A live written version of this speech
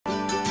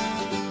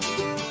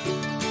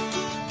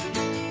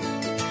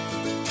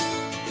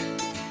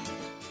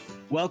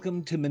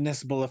Welcome to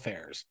Municipal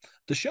Affairs,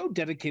 the show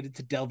dedicated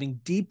to delving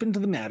deep into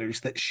the matters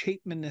that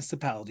shape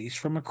municipalities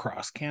from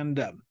across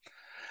Canada.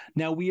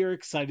 Now, we are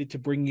excited to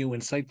bring you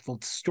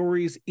insightful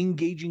stories,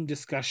 engaging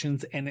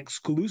discussions, and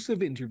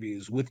exclusive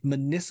interviews with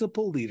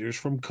municipal leaders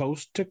from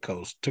coast to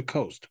coast to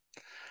coast.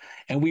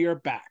 And we are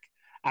back.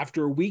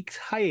 After a week's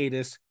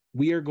hiatus,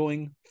 we are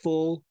going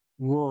full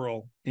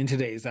rural in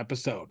today's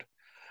episode.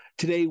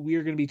 Today, we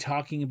are going to be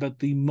talking about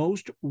the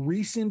most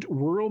recent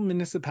Rural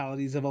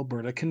Municipalities of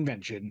Alberta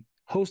convention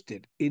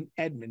hosted in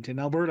Edmonton,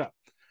 Alberta.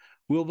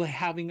 We'll be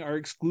having our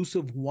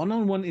exclusive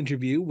one-on-one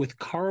interview with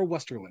Kara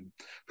Westerlund,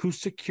 who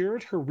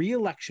secured her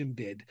re-election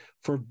bid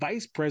for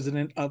Vice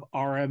President of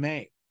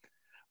RMA.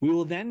 We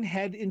will then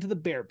head into the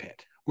Bear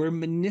Pit, where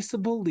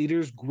municipal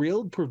leaders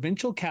grilled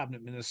Provincial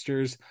Cabinet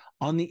ministers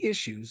on the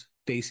issues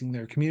facing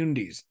their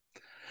communities.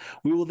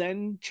 We will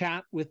then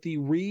chat with the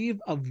Reeve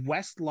of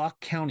Westlock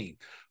County,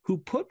 who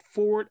put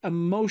forward a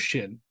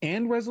motion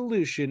and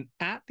resolution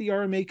at the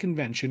RMA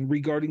convention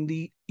regarding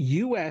the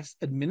U.S.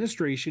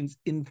 administration's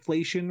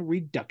Inflation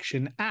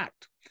Reduction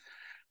Act.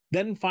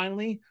 Then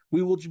finally,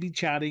 we will be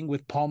chatting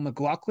with Paul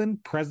McLaughlin,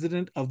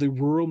 president of the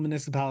Rural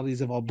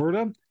Municipalities of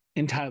Alberta,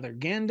 and Tyler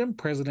Gandam,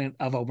 president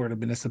of Alberta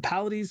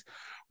Municipalities,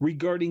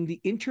 regarding the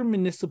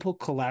intermunicipal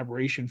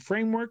collaboration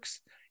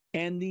frameworks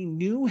and the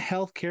new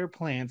healthcare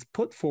plans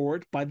put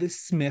forward by the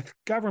Smith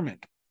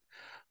government.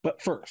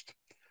 But first,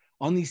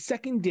 on the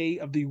second day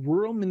of the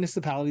Rural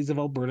Municipalities of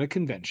Alberta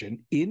convention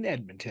in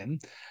Edmonton,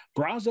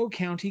 Brazeau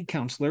County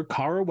Councillor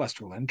Kara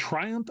Westerlund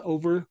triumphed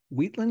over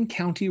Wheatland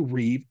County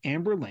Reeve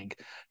Amber Link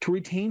to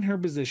retain her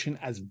position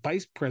as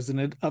Vice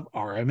President of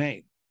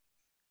RMA.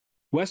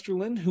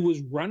 Westerlund, who was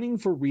running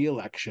for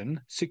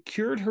re-election,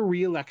 secured her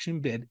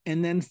re-election bid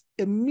and then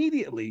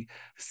immediately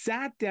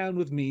sat down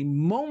with me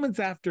moments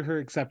after her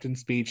acceptance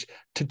speech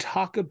to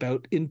talk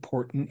about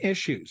important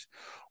issues.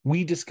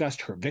 We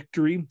discussed her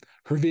victory,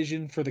 her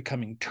vision for the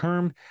coming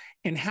term,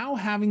 and how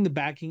having the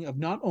backing of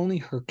not only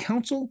her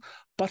council,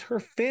 but her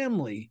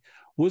family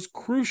was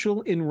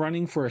crucial in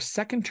running for a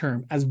second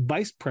term as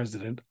Vice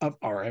President of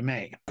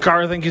RMA.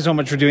 Kara, thank you so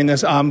much for doing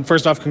this.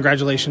 First off,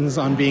 congratulations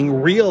on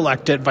being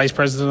re-elected Vice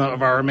President of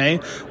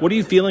RMA. What are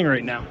you feeling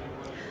right now?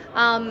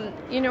 I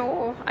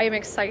am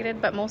excited,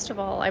 but most of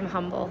all, I'm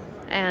humble.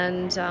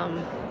 And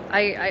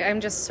I'm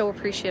just so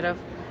appreciative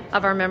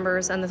of our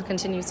members and the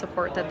continued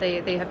support that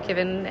they have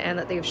given and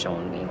that they've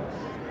shown me.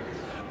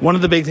 One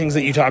of the big things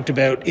that you talked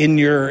about in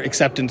your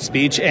acceptance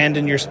speech and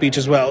in your speech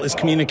as well is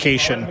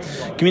communication.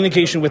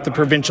 Communication with the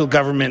provincial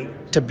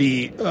government, to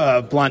be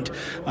blunt,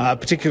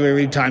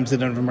 particularly times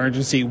of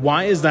emergency.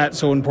 Why is that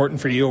so important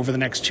for you over the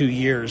next 2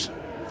 years?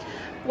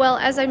 Well,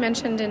 as I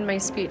mentioned in my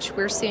speech,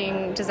 we're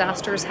seeing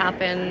disasters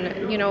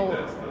happen,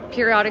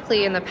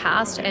 periodically in the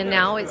past, and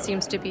now it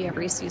seems to be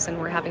every season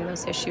we're having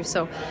those issues.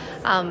 So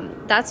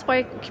that's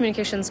why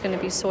communication is going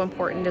to be so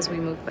important as we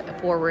move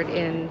forward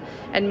in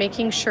and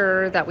making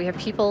sure that we have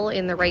people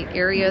in the right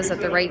areas at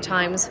the right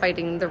times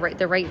fighting the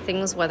right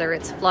things, whether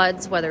it's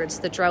floods, whether it's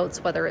the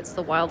droughts, whether it's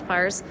the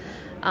wildfires.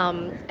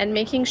 And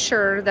making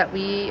sure that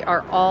we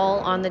are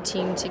all on the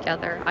team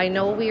together. I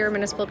know we are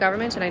municipal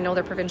government and I know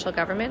they're provincial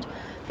government,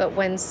 but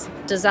when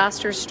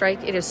disasters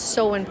strike, it is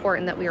so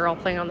important that we are all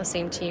playing on the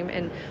same team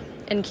and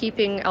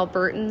keeping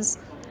Albertans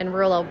and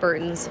rural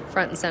Albertans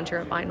front and center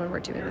of mind when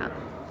we're doing that.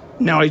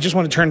 Now, I just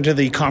want to turn to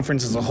the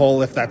conference as a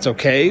whole, if that's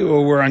okay.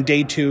 We're on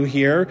day 2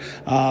 here.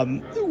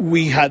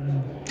 We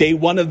had day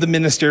 1 of the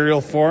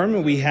ministerial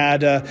forum. We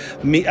had the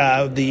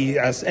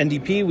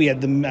NDP. We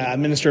had the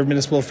Minister of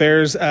Municipal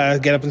Affairs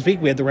get up and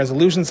speak. We had the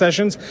resolution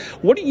sessions.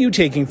 What are you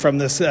taking from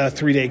this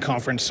 3-day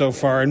conference so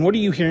far? And what are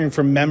you hearing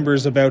from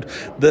members about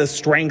the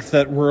strength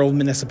that rural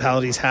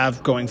municipalities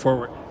have going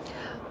forward?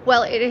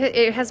 Well,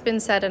 it has been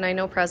said, and I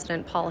know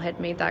President Paul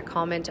had made that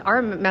comment,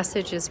 our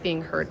message is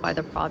being heard by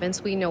the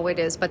province. We know it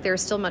is, but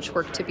there's still much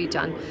work to be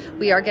done.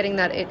 We are getting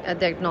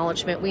the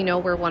acknowledgement. We know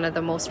we're one of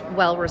the most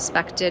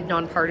well-respected,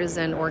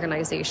 nonpartisan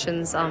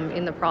organizations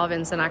in the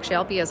province, and actually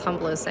I'll be as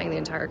humble as saying the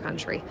entire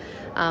country.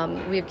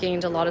 We've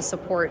gained a lot of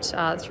support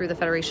through the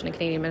Federation of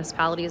Canadian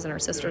Municipalities and our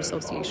sister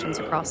associations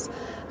across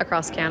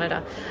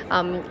Canada.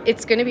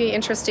 It's going to be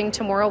interesting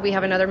tomorrow. We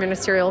have another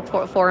ministerial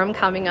forum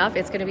coming up.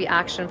 It's going to be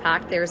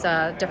action-packed. There's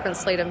a different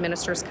slate of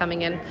ministers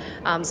coming in.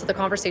 So the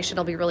conversation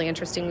will be really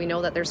interesting. We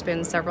know that there's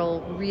been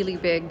several really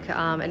big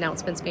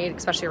announcements made,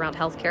 especially around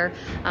healthcare.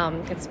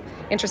 It's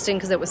interesting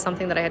because it was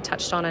something that I had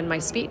touched on in my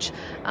speech.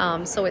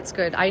 So it's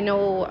good. I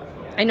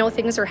know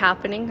things are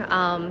happening,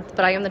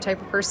 but I am the type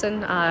of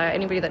person,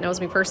 anybody that knows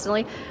me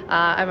personally,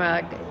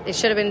 it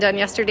should have been done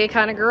yesterday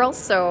kind of girl.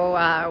 So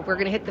we're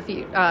going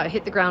to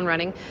hit the ground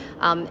running,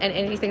 and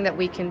anything that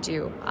we can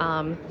do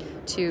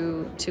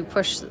to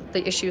push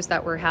the issues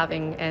that we're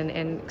having,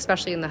 and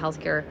especially in the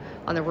healthcare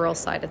on the rural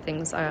side of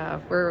things,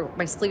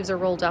 my sleeves are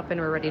rolled up and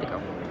we're ready to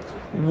go.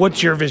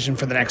 What's your vision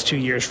for the next 2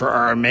 years for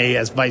RMA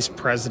as vice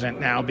president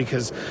now?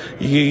 Because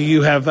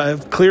you have a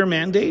clear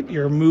mandate.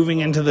 You're moving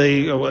into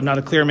not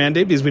a clear mandate.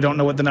 mandate, because we don't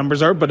know what the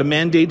numbers are, but a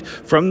mandate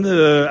from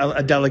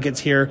the delegates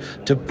here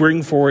to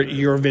bring forward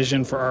your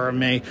vision for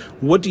RMA.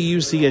 What do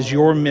you see as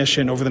your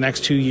mission over the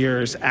next 2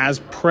 years as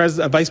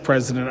vice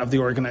president of the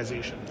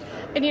organization?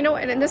 And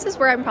and this is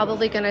where I'm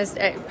probably going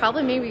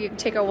to maybe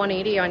take a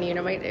 180 on you.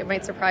 It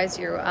might surprise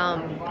you.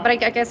 But I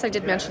guess I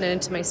did mention it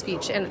into my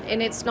speech.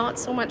 And it's not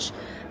so much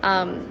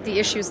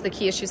the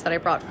key issues that I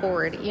brought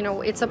forward.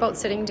 It's about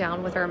sitting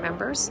down with our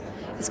members.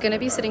 It's going to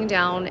be sitting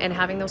down and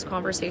having those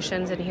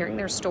conversations and hearing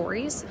their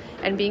stories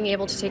and being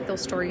able to take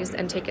those stories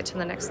and take it to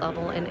the next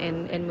level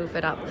and move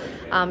it up.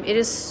 It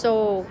is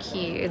so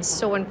key. It's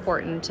so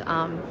important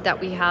that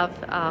we have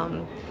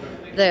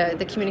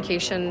the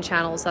communication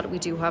channels that we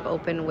do have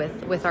open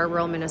with our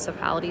rural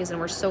municipalities, and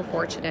we're so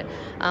fortunate.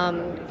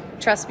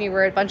 Trust me,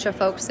 we're a bunch of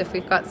folks. If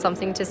we've got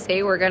something to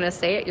say, we're going to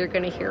say it. You're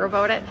going to hear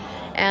about it,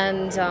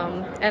 and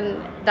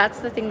that's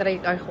the thing that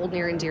I hold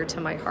near and dear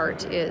to my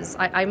heart. Is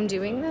I'm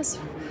doing this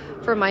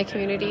for my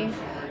community,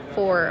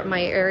 for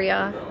my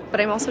area, but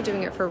I'm also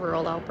doing it for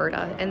rural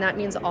Alberta, and that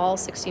means all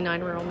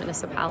 69 rural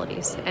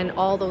municipalities and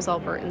all those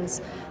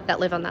Albertans that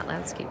live on that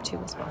landscape too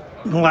as well.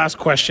 The last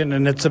question,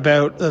 and it's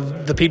about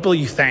the people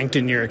you thanked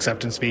in your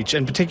acceptance speech,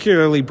 and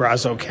particularly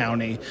Brazeau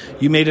County.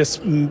 You made a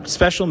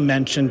special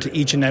mention to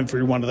each and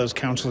every one of those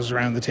councillors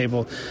around the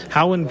table.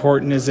 How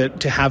important is it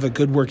to have a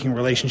good working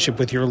relationship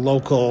with your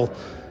local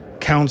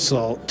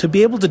council to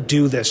be able to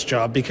do this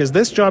job, because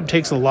this job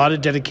takes a lot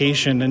of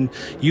dedication and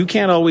you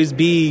can't always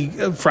be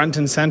front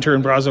and center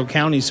in Brazeau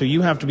County, so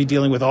you have to be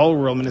dealing with all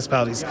rural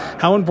municipalities.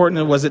 How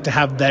important was it to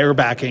have their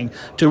backing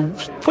to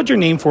put your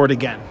name forward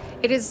again?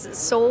 It is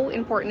so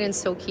important and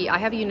so key. I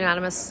have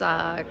unanimous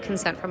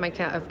consent from my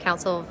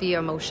council via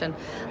motion.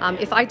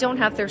 If I don't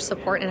have their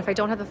support, and if I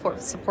don't have the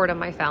support of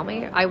my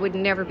family, I would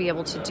never be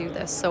able to do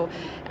this. So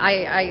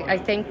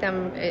I thank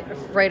them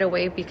right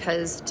away,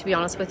 because to be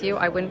honest with you,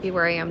 I wouldn't be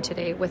where I am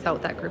today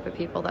without that group of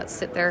people that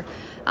sit there.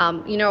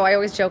 I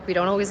always joke we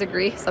don't always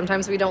agree.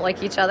 Sometimes we don't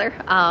like each other.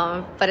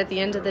 But at the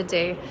end of the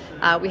day,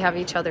 we have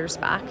each other's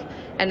back.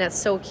 And that's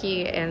so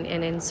key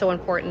and so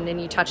important.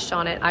 And you touched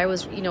on it. I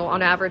was,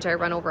 on average, I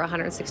run over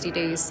 160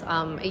 days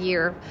a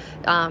year,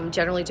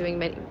 generally doing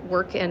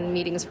work and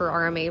meetings for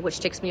RMA, which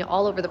takes me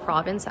all over the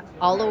province,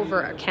 all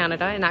over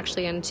Canada, and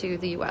actually into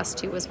the US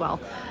too as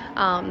well.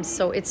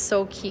 So it's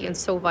so key and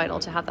so vital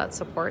to have that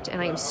support. And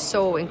I am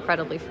so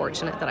incredibly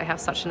fortunate that I have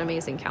such an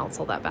amazing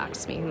council that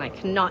backs me, and I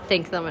cannot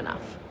thank them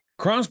enough.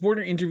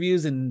 Cross-Border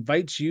Interviews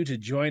invites you to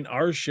join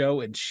our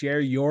show and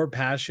share your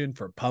passion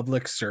for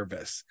public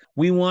service.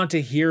 We want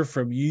to hear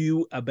from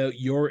you about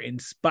your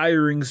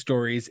inspiring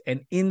stories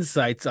and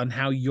insights on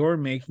how you're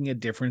making a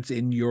difference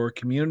in your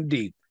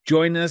community.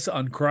 Join us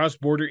on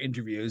Cross-Border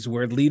Interviews,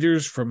 where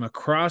leaders from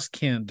across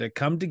Canada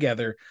come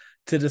together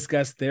to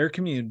discuss their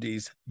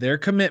communities, their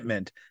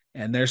commitment,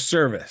 and their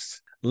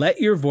service.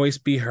 Let your voice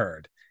be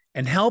heard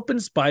and help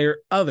inspire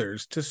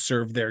others to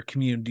serve their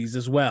communities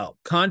as well.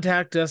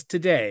 Contact us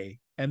today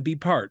and be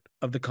part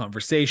of the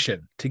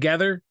conversation.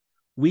 Together,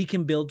 we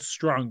can build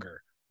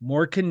stronger,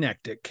 more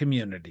connected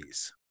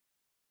communities.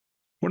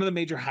 One of the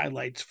major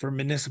highlights for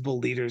municipal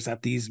leaders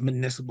at these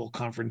municipal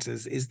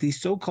conferences is the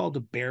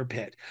so-called bear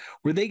pit,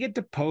 where they get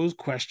to pose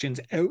questions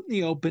out in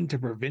the open to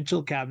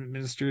provincial cabinet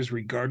ministers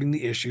regarding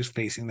the issues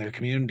facing their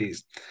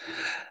communities.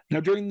 Now,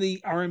 during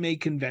the RMA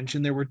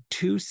convention, there were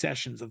 2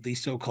 sessions of the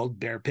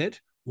so-called bear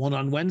pit, one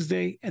on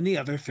Wednesday and the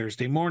other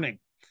Thursday morning.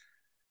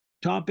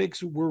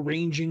 Topics were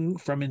ranging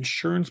from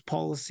insurance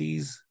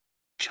policies,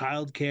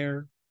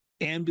 childcare,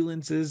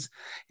 ambulances,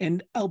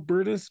 and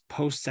Alberta's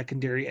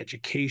post-secondary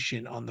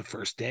education on the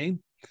first day.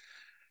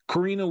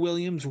 Corina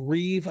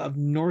Williams-Reeve of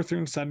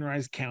Northern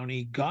Sunrise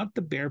County got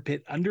the bear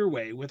pit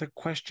underway with a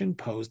question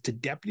posed to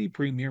Deputy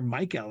Premier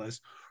Mike Ellis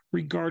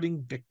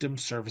regarding victim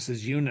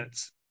services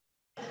units.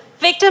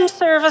 Victim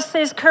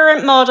Services'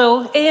 current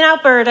model in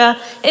Alberta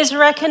is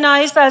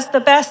recognised as the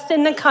best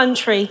in the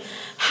country.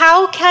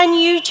 How can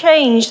you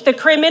change the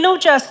criminal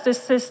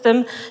justice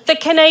system, the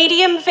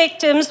Canadian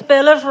Victims'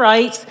 Bill of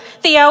Rights,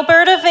 the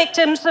Alberta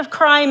Victims of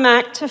Crime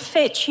Act to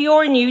fit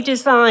your new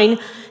design?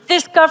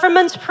 This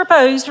government's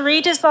proposed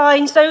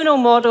redesigned zonal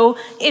model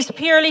is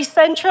purely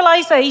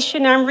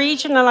centralisation and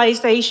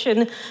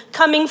regionalisation,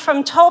 coming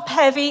from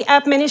top-heavy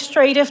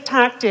administrative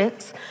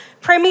tactics.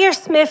 Premier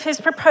Smith is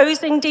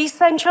proposing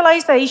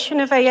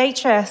decentralisation of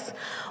AHS.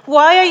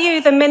 Why are you,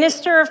 the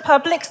Minister of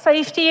Public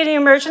Safety and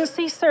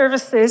Emergency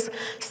Services,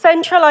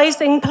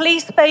 centralising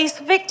police-based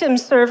victim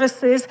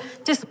services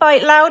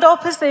despite loud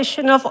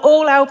opposition of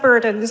all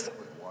Albertans?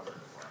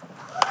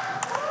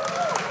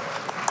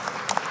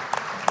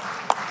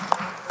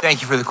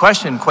 Thank you for the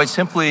question. Quite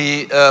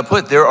simply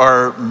put, there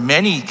are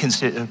many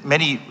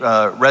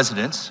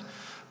residents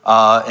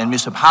and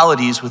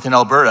municipalities within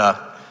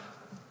Alberta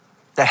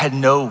that had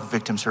no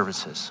victim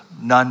services,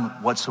 none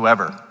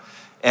whatsoever.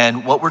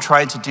 And what we're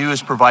trying to do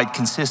is provide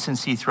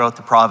consistency throughout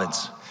the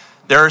province.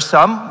 There are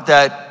some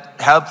that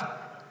have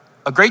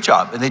a great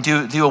job, and they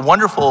do a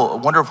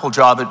wonderful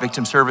job at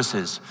victim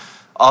services.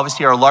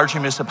 Obviously, our larger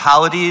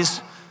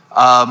municipalities,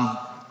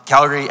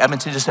 Calgary,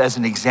 Edmonton, just as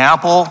an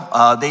example,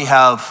 they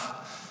have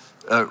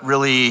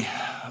really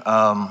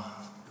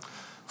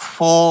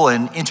full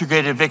and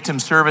integrated victim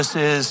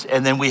services,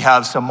 and then we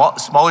have some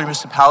smaller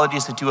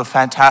municipalities that do a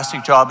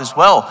fantastic job as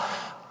well.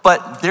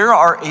 But there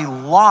are a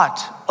lot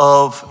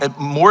of,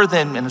 more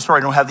than, and I'm sorry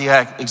I don't have the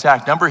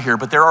exact number here,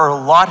 but there are a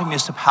lot of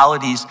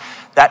municipalities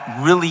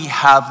that really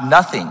have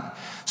nothing.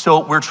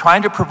 So we're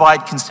trying to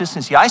provide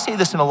consistency. I say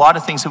this in a lot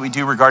of things that we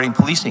do regarding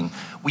policing.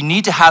 We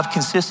need to have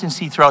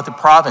consistency throughout the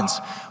province.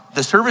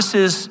 The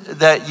services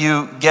that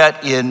you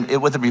get in,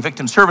 whether it be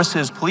victim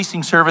services,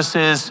 policing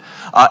services,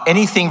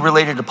 anything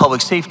related to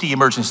public safety,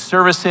 emergency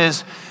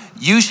services,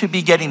 you should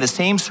be getting the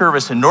same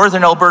service in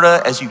Northern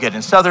Alberta as you get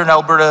in Southern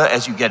Alberta,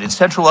 as you get in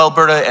Central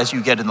Alberta, as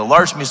you get in the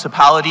large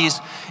municipalities.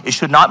 It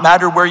should not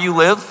matter where you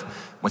live.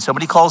 When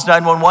somebody calls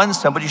 911,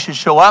 somebody should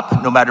show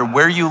up. No matter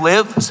where you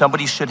live,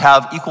 somebody should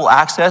have equal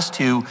access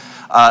to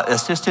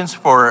assistance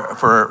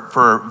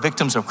for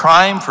victims of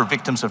crime, for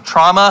victims of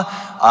trauma.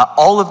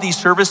 All of these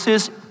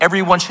services,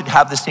 everyone should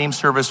have the same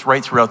service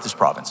right throughout this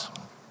province.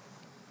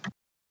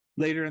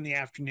 Later in the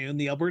afternoon,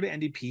 the Alberta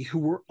NDP, who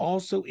were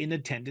also in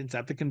attendance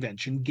at the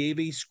convention, gave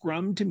a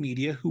scrum to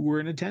media who were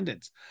in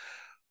attendance.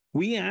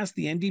 We asked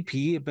the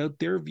NDP about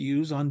their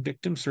views on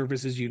victim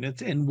services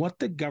units and what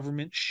the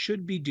government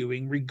should be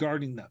doing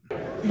regarding them.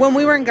 When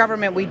we were in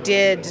government, we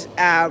did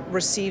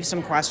receive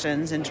some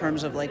questions in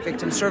terms of like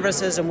victim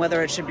services and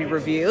whether it should be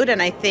reviewed.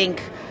 And I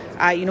think,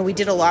 we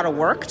did a lot of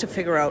work to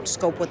figure out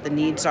scope what the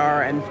needs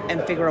are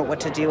and figure out what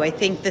to do. I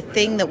think the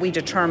thing that we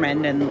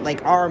determined and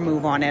like our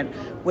move on it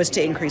was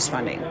to increase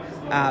funding.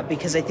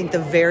 Because I think the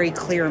very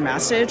clear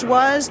message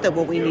was that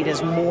what we need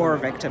is more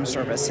victim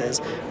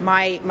services.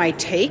 My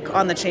take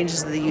on the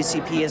changes that the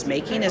UCP is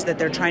making is that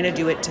they're trying to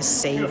do it to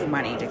save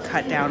money, to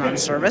cut down on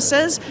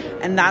services,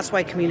 and that's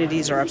why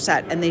communities are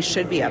upset, and they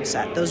should be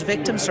upset. Those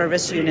victim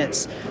service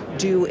units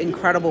do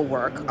incredible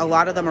work. A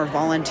lot of them are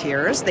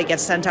volunteers. They get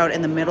sent out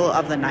in the middle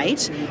of the night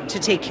to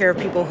take care of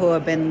people who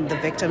have been the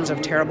victims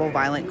of terrible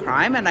violent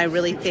crime, and I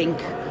really think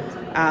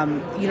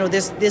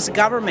this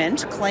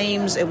government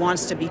claims it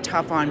wants to be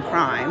tough on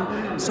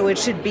crime, so it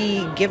should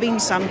be giving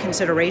some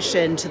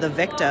consideration to the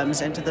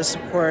victims and to the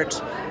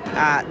support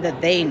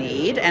that they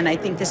need. And I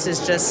think this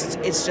is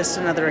just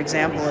another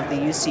example of the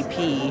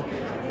UCP,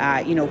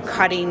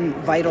 cutting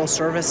vital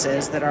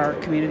services that our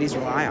communities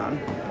rely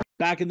on.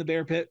 Back in the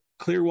Bear Pit,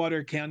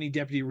 Clearwater County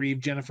Deputy Reeve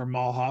Jennifer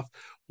Malhoff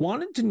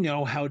wanted to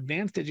know how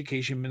Advanced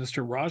Education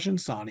Minister Rajan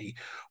Sawhney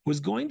was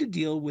going to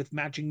deal with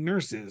matching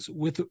nurses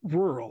with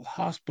rural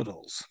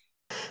hospitals.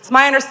 It's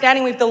my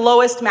understanding we have the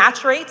lowest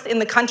match rates in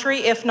the country,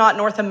 if not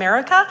North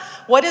America.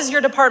 What is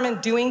your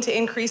department doing to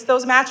increase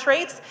those match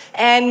rates?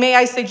 And may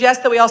I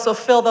suggest that we also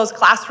fill those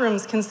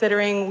classrooms,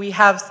 considering we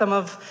have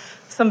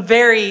some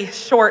very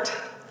short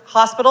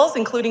hospitals,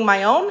 including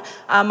my own.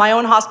 My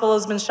own hospital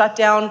has been shut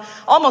down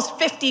almost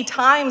 50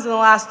 times in the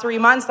last 3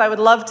 months. I would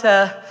love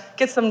to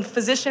get some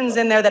physicians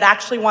in there that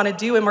actually want to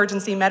do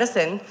emergency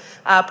medicine.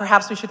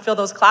 Perhaps we should fill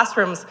those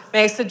classrooms.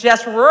 May I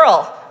suggest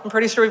rural? I'm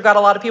pretty sure we've got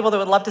a lot of people that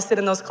would love to sit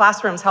in those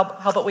classrooms. How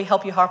about we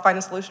help you find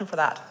a solution for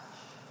that?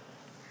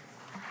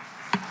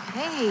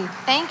 Hey,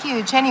 thank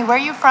you. Jenny, where are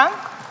you from?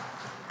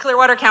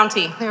 Clearwater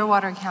County.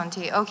 Clearwater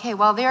County. Okay,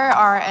 well, there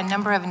are a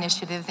number of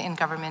initiatives in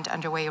government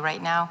underway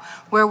right now.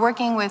 We're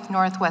working with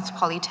Northwest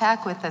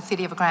Polytech, with the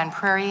City of Grand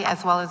Prairie,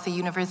 as well as the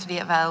University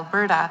of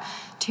Alberta,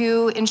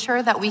 to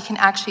ensure that we can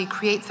actually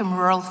create some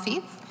rural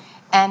seats.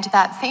 And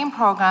that same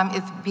program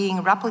is being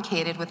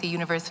replicated with the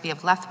University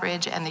of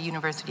Lethbridge and the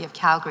University of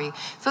Calgary.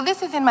 So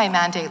this is in my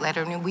mandate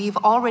letter, and we've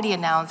already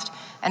announced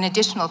an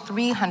additional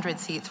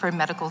 300 seats for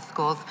medical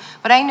schools.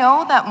 But I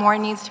know that more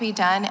needs to be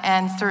done,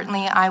 and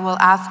certainly I will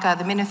ask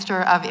the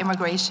Minister of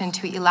Immigration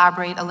to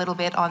elaborate a little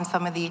bit on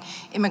some of the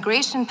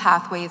immigration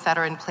pathways that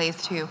are in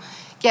place to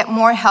get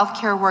more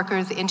healthcare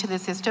workers into the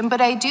system.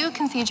 But I do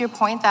concede your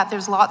point that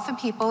there's lots of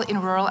people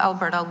in rural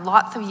Alberta,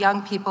 lots of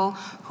young people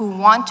who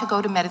want to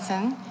go to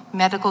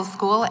medical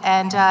school,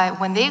 and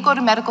when they go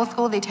to medical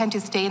school, they tend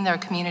to stay in their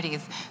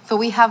communities. So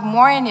we have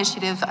more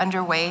initiatives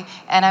underway,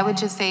 and I would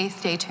just say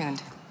stay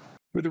tuned.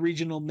 For the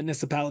Regional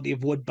Municipality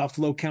of Wood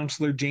Buffalo,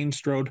 Councillor Jane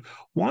Strode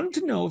wanted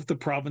to know if the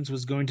province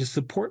was going to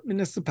support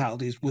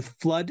municipalities with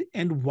flood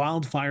and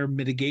wildfire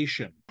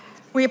mitigation.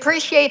 We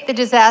appreciate the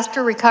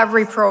disaster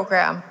recovery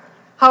program.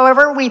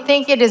 However, we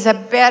think it is a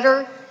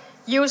better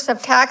use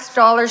of tax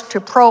dollars to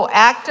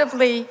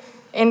proactively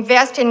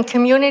invest in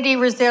community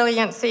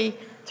resiliency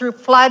through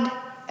flood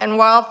and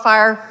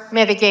wildfire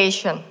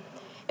mitigation.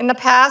 In the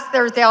past,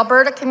 there was the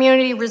Alberta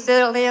Community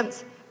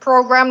Resilience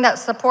Program that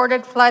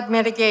supported flood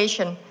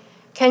mitigation.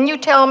 Can you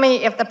tell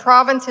me if the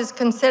province is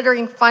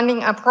considering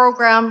funding a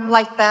program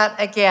like that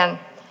again?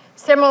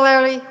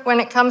 Similarly, when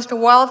it comes to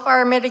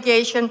wildfire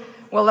mitigation,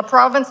 will the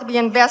province be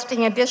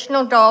investing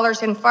additional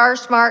dollars in Fire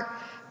Smart,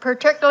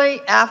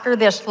 particularly after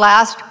this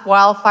last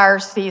wildfire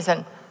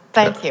season?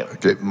 Thank you.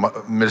 Okay,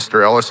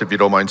 Minister Ellis, if you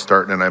don't mind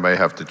starting, and I might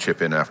have to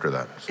chip in after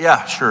that.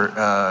 Yeah, sure.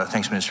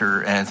 Thanks,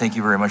 Minister, and thank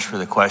you very much for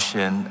the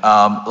question.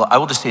 I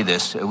will just say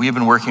this. We have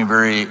been working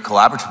very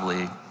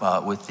collaboratively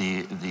with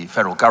the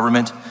federal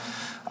government.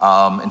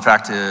 In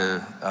fact,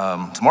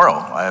 tomorrow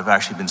I have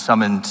actually been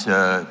summoned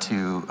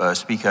to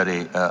speak at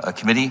a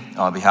committee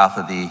on behalf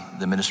of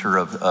the Minister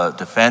of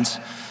Defense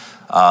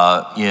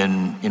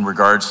in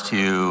regards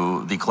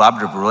to the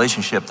collaborative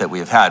relationship that we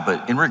have had.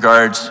 But in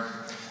regards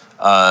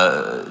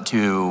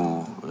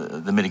to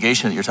the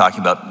mitigation that you're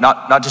talking about,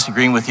 not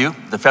disagreeing with you.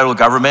 The federal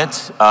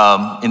government,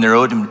 in their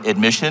own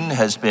admission,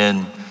 has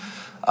been,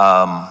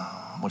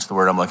 what's the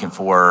word I'm looking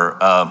for,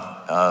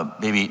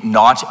 maybe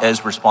not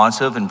as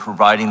responsive in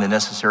providing the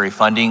necessary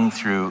funding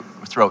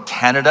throughout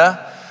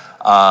Canada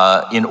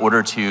in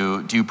order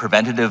to do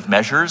preventative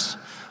measures.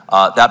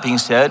 That being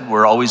said,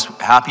 we're always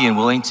happy and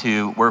willing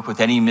to work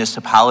with any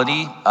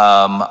municipality.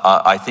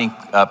 I think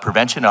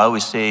prevention, I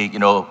always say,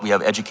 we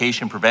have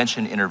education,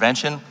 prevention,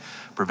 intervention.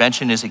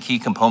 Prevention is a key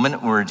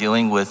component when we're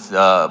dealing with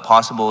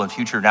possible and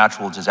future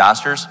natural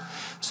disasters.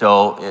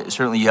 So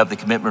certainly you have the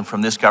commitment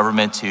from this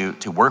government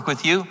to work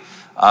with you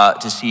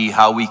to see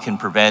how we can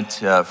prevent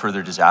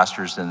further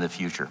disasters in the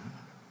future.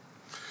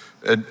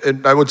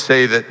 And I would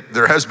say that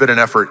there has been an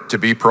effort to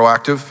be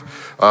proactive.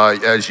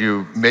 As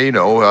you may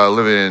know,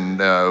 living in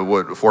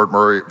Fort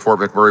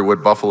McMurray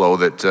Wood, Buffalo,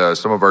 that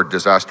some of our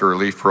disaster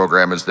relief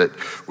program is that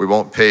we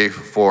won't pay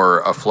for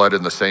a flood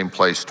in the same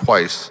place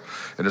twice.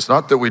 And it's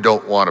not that we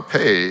don't want to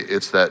pay,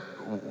 it's that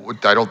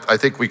I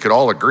think we could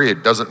all agree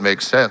it doesn't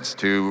make sense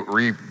to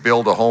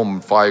rebuild a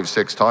home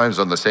 5-6 times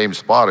on the same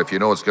spot if you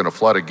know it's going to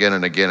flood again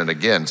and again and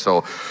again.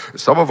 So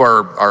some of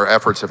our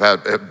efforts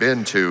have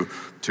been to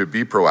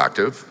be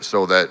proactive,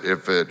 so that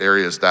if an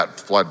area is that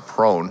flood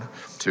prone,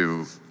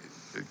 to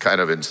kind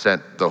of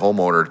incent the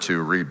homeowner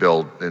to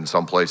rebuild in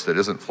some place that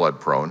isn't flood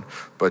prone.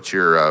 But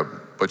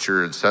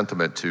your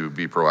sentiment to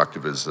be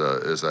proactive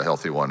is a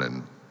healthy one,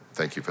 and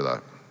thank you for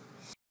that.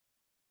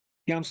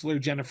 Councillor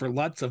Jennifer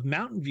Lutz of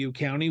Mountain View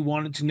County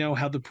wanted to know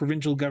how the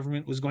provincial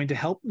government was going to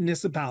help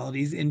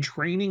municipalities in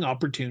training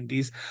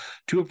opportunities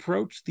to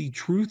approach the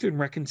Truth and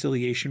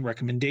Reconciliation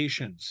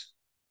recommendations.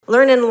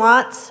 Learning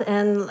lots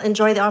and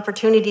enjoy the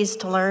opportunities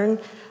to learn.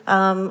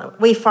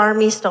 We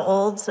farm east of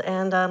Olds,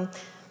 and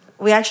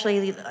we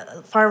actually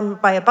farm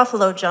by a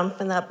buffalo jump,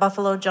 and that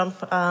buffalo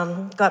jump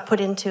got put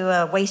into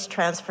a waste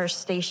transfer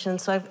station.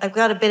 So I've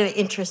got a bit of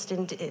interest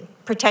in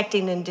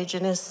protecting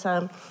Indigenous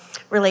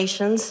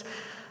relations.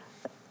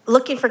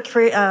 Looking for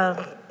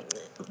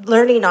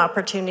learning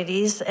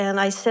opportunities, and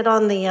I sit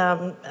on the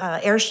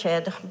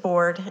Airshed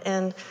board,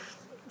 and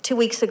 2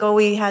 weeks ago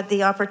we had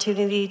the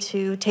opportunity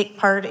to take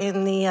part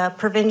in the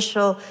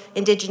Provincial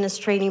Indigenous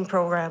Training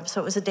Program. So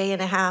it was a day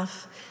and a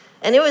half,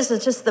 and it was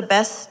just the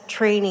best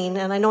training.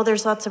 And I know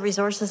there's lots of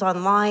resources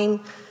online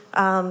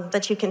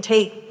that you can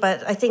take,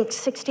 but I think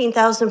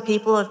 16,000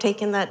 people have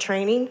taken that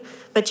training,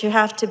 but you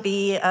have to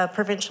be a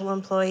provincial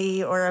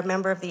employee or a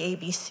member of the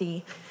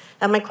ABC.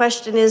 And my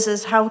question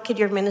is how could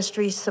your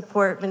ministry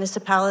support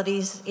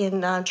municipalities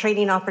in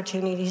training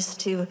opportunities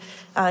to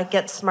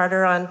get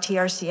smarter on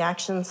TRC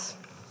actions?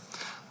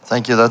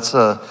 Thank you. That's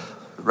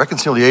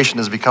reconciliation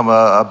has become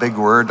a big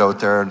word out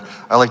there, and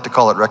I like to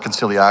call it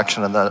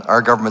reconciliation. And that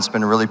our government's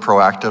been really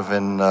proactive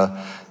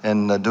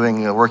in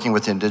working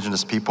with the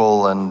Indigenous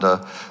people, and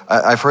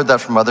I've heard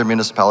that from other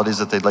municipalities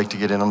that they'd like to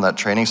get in on that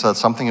training. So that's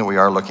something that we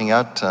are looking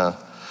at.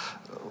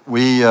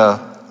 We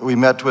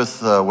met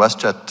with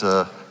WestJet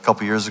a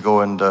couple years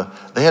ago, and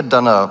they had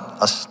done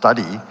a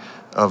study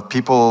of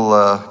people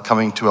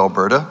coming to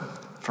Alberta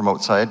from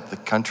outside the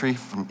country,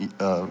 from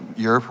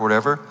Europe or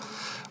whatever.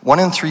 1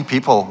 in 3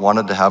 people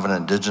wanted to have an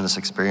Indigenous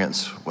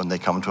experience when they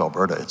come to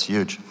Alberta. It's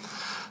huge.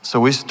 So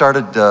we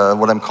started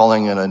what I'm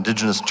calling an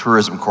Indigenous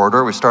tourism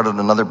corridor. We started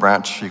another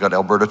branch. You got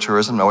Alberta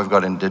tourism. Now we've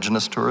got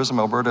Indigenous tourism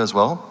Alberta as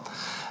well.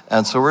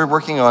 And so we're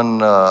working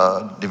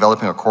on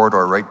developing a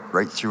corridor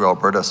right through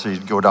Alberta. So you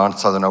go down to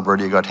southern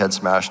Alberta, you got Head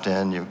Smashed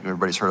In.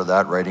 Everybody's heard of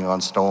that, Writing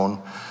on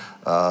Stone.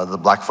 The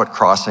Blackfoot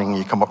Crossing,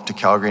 you come up to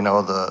Calgary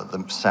now,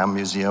 the SAM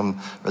Museum,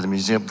 or the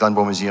museum,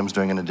 Glenbow Museum's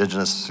doing an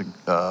Indigenous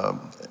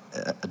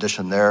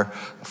edition there.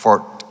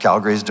 Fort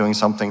Calgary is doing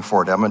something,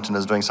 Fort Edmonton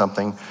is doing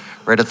something.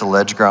 Right at the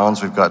Ledge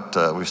grounds,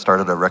 we've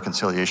started a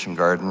reconciliation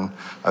garden.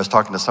 I was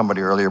talking to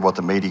somebody earlier about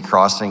the Métis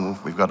Crossing.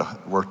 We've got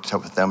to work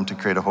with them to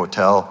create a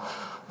hotel.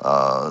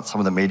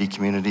 Some of the Métis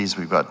communities,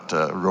 we've got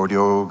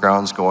rodeo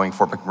grounds going,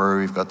 Fort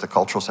McMurray, we've got the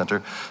cultural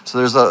center. So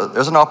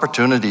there's an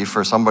opportunity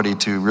for somebody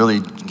to really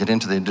get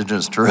into the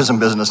Indigenous tourism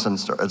business and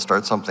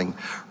start something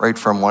right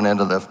from one end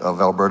of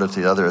Alberta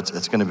to the other.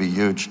 It's going to be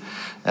huge.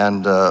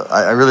 And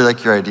I really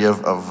like your idea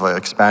of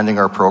expanding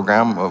our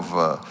program,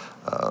 of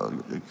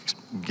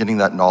getting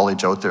that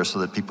knowledge out there so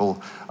that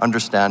people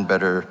understand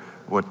better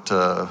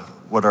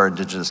what our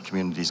Indigenous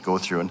communities go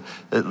through. And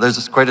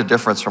there's quite a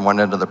difference from one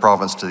end of the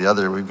province to the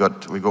other. We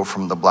go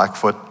from the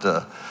Blackfoot,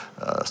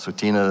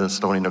 Tsuut'ina,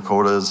 Stoney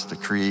Nakotas, the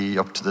Cree,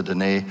 up to the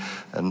Dene.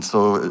 And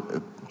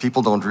so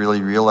people don't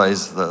really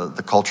realize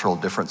the cultural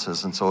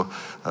differences. And so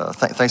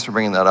thanks for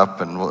bringing that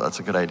up, and that's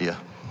a good idea.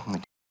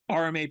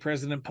 RMA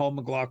President Paul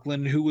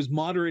McLaughlin, who was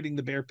moderating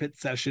the Bear Pit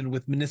session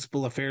with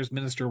Municipal Affairs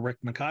Minister Rick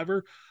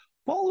McIver,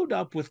 followed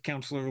up with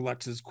Councillor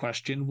Lutz's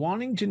question,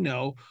 wanting to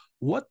know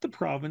what the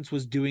province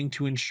was doing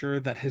to ensure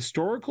that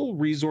historical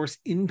resource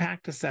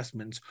impact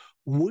assessments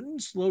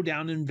wouldn't slow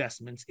down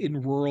investments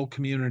in rural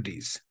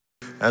communities.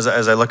 As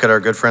I look at our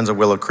good friends of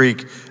Willow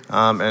Creek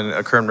and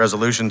a current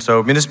resolution,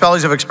 so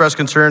municipalities have expressed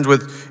concerns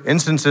with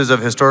instances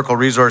of historical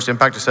resource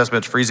impact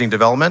assessments freezing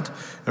development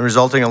and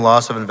resulting in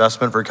loss of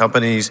investment for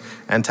companies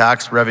and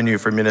tax revenue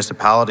for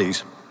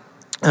municipalities.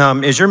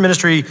 Is your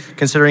ministry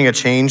considering a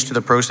change to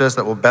the process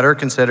that will better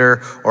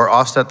consider or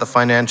offset the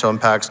financial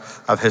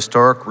impacts of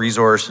historic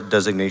resource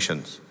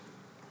designations?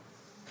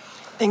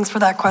 Thanks for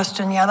that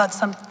question. Yeah, that's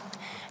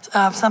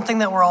something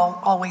that we're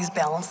always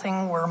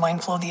balancing. We're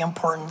mindful of the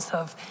importance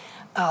of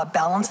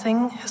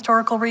balancing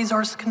historical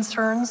resource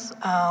concerns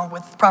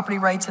with property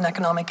rights and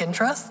economic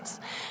interests.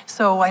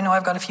 So I know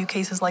I've got a few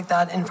cases like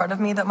that in front of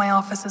me that my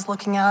office is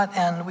looking at,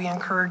 and we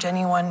encourage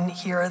anyone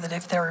here that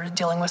if they're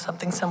dealing with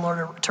something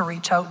similar to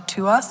reach out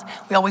to us.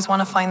 We always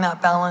want to find that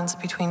balance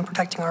between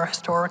protecting our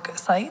historic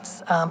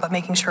sites, but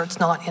making sure it's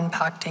not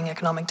impacting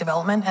economic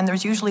development. And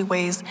there's usually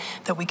ways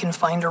that we can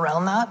find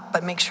around that,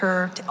 but make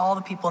sure to all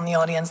the people in the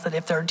audience that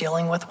if they're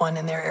dealing with one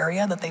in their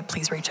area, that they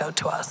please reach out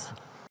to us.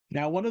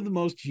 Now, one of the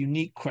most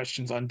unique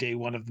questions on day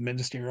one of the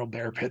ministerial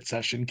Bear Pit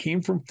session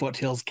came from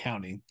Foothills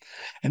County,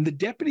 and the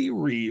Deputy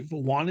Reeve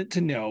wanted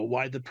to know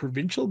why the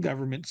provincial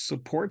government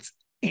supports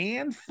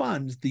and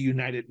funds the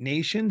United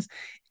Nations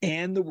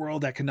and the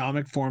World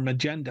Economic Forum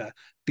agenda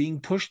being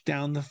pushed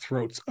down the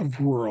throats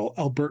of rural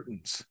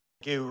Albertans.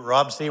 Thank you.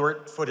 Rob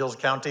Seward, Foothills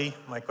County.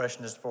 My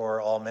question is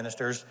for all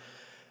ministers.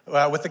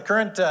 With the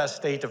current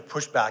state of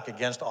pushback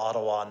against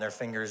Ottawa and their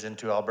fingers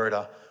into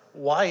Alberta,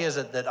 why is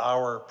it that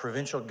our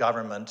provincial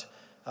government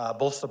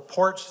both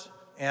supports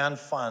and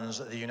funds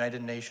the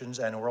United Nations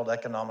and World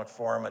Economic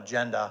Forum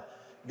agenda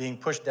being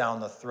pushed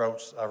down the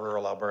throats of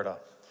rural Alberta?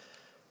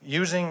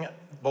 Using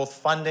both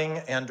funding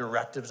and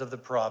directives of the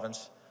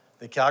province,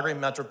 the Calgary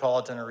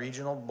Metropolitan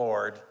Regional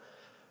Board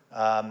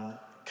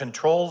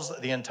controls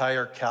the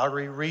entire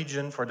Calgary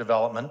region for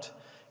development,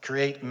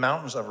 create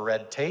mountains of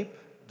red tape,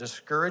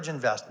 discourage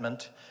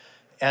investment,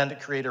 and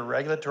create a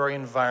regulatory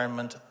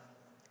environment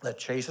that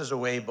chases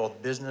away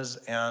both business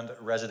and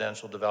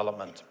residential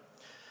development.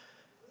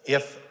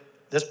 If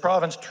this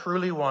province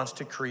truly wants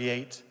to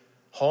create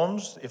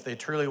homes, if they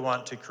truly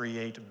want to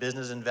create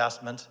business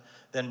investment,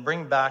 then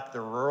bring back the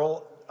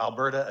rural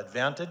Alberta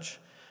advantage,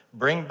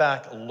 bring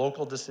back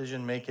local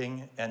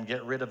decision-making, and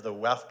get rid of the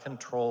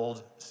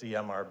WEF-controlled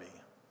CMRB.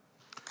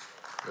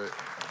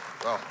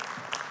 Well,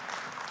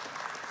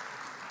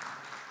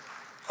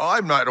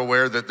 I'm not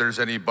aware that there's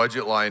any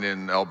budget line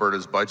in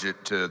Alberta's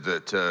budget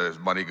that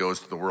money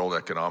goes to the World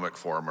Economic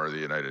Forum or the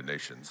United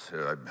Nations.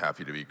 I'm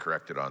happy to be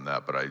corrected on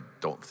that, but I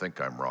don't think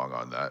I'm wrong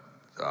on that.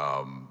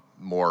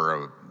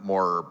 More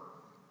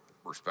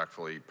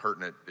respectfully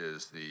pertinent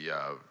is the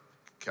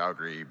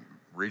Calgary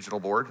Regional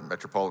Board,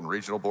 Metropolitan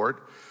Regional Board.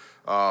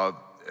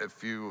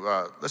 If you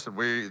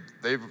listen,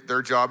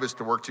 their job is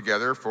to work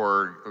together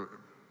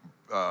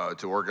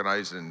to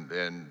organize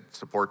and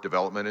support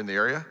development in the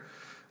area.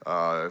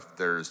 If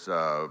there's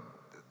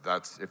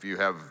if you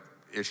have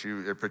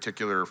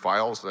particular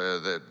files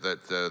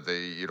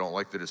that you don't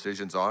like the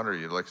decisions on, or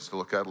you'd like us to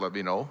look at, let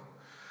me know.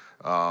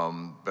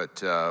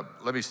 But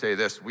let me say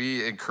this: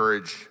 we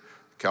encourage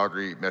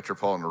Calgary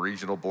Metropolitan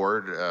Regional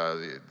Board,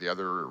 the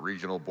other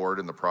regional board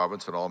in the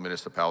province, and all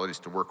municipalities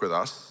to work with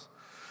us.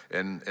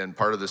 And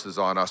part of this is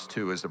on us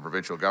too, as the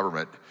provincial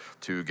government,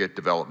 to get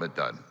development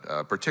done,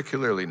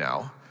 particularly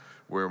now,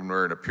 when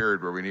we're in a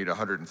period where we need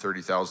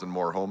 130,000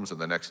 more homes in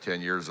the next 10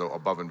 years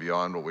above and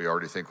beyond what we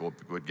already think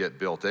would get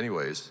built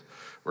anyways.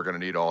 We're going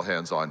to need all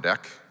hands on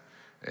deck,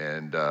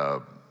 and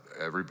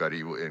everybody,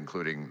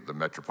 including the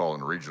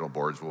metropolitan regional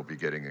boards, will be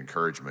getting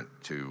encouragement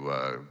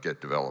to get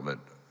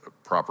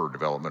proper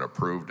development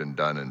approved and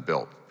done and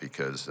built,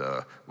 because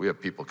we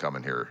have people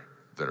coming here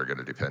that are going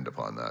to depend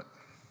upon that.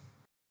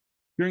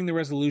 During the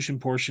resolution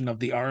portion of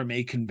the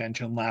RMA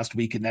convention last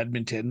week in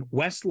Edmonton,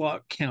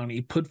 Westlock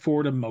County put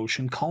forward a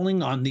motion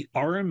calling on the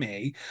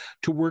RMA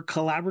to work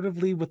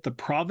collaboratively with the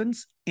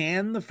province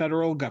and the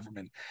federal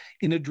government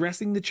in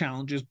addressing the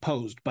challenges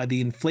posed by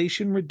the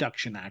Inflation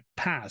Reduction Act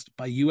passed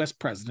by U.S.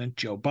 President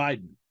Joe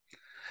Biden.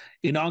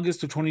 In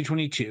August of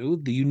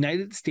 2022, the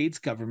United States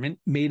government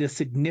made a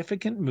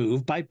significant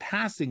move by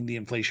passing the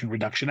Inflation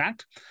Reduction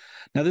Act.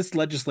 Now, this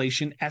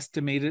legislation,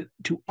 estimated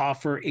to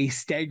offer a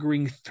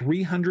staggering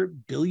 $300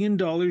 billion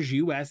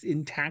U.S.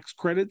 in tax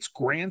credits,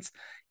 grants,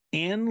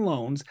 and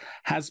loans,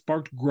 has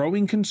sparked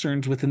growing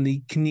concerns within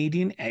the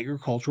Canadian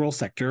agricultural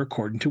sector,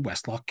 according to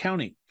Westlock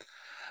County.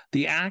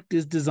 The act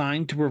is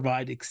designed to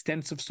provide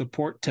extensive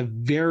support to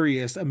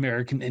various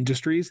American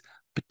industries,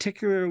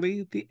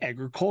 particularly the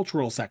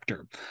agricultural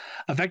sector,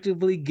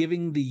 effectively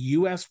giving the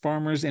U.S.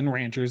 farmers and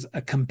ranchers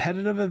a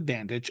competitive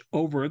advantage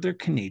over their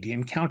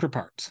Canadian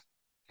counterparts.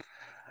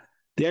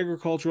 The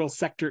agricultural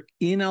sector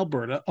in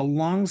Alberta,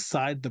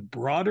 alongside the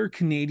broader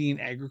Canadian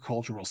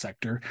agricultural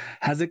sector,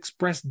 has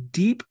expressed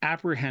deep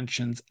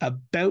apprehensions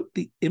about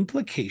the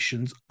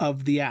implications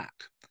of the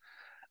Act.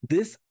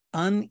 This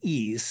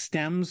unease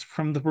stems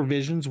from the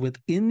provisions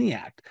within the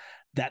Act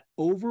that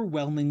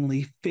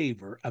overwhelmingly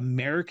favor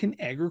American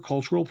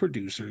agricultural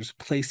producers,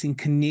 placing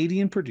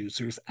Canadian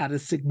producers at a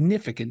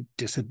significant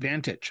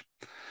disadvantage.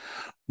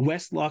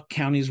 Westlock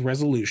County's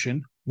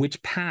resolution,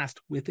 which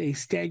passed with a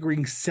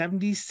staggering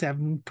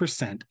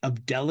 77%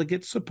 of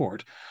delegate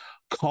support,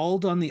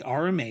 called on the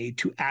RMA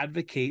to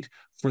advocate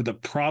for the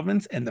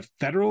province and the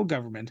federal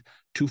government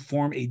to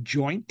form a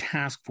joint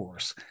task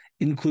force,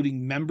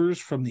 including members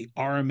from the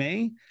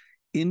RMA,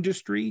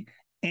 industry,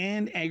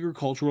 and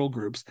agricultural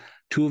groups,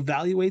 to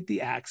evaluate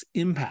the Act's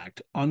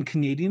impact on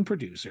Canadian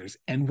producers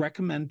and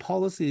recommend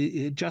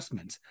policy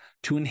adjustments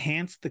to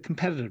enhance the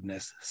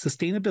competitiveness,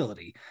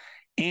 sustainability,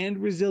 and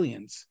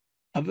resilience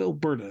of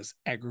Alberta's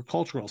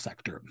agricultural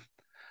sector.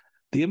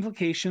 The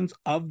implications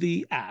of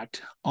the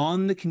Act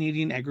on the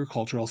Canadian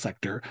agricultural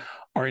sector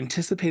are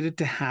anticipated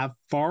to have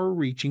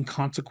far-reaching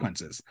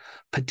consequences,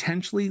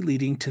 potentially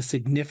leading to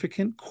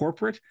significant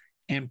corporate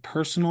and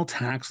personal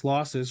tax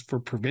losses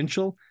for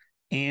provincial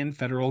and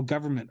federal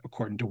government,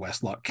 according to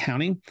Westlock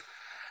County.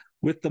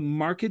 With the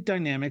market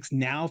dynamics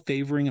now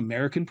favoring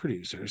American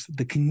producers,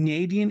 the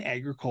Canadian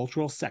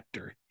agricultural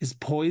sector is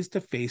poised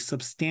to face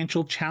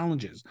substantial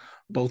challenges,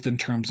 both in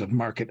terms of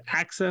market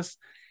access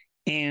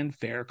and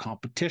fair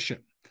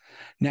competition.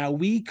 Now,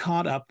 we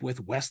caught up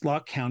with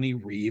Westlock County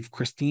Reeve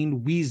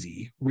Christine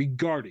Weezy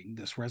regarding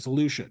this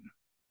resolution.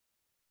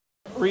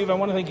 Reeve, I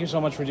want to thank you so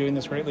much for doing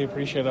this. Greatly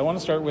appreciate it. I want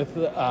to start with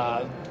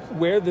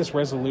where this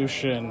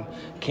resolution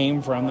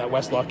came from that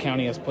Westlock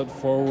County has put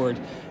forward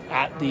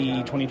at the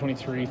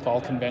 2023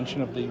 Fall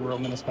Convention of the Rural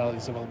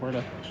Municipalities of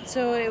Alberta.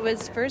 So it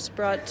was first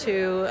brought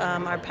to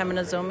our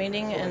Pembina zone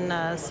meeting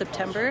in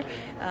September,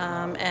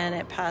 and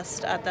it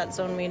passed at that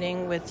zone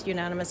meeting with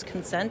unanimous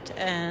consent,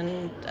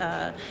 and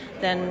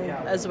then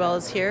as well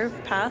as here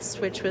passed,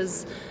 which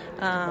was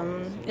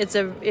it's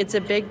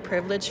a big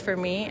privilege for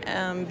me,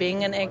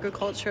 being an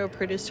agricultural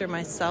producer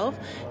myself,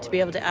 to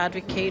be able to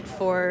advocate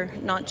for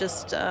not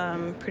just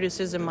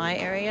producers in my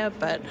area,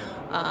 but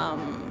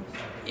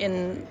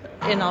in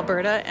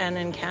Alberta and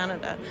in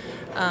Canada.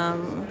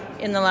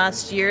 In the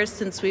last year,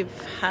 since we've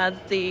had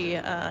the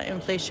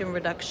Inflation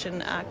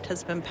Reduction Act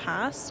has been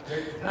passed,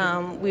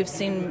 we've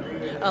seen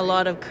a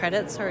lot of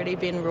credits already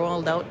being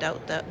rolled out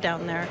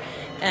down there,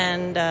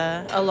 and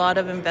a lot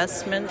of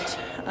investment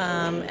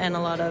and a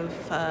lot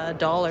of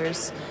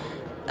dollars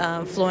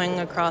flowing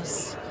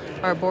across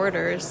our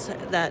borders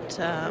that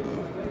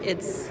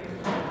it's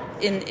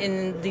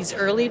in these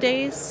early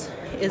days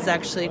is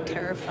actually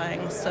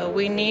terrifying. So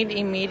we need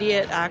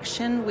immediate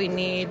action. We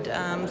need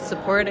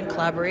support and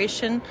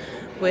collaboration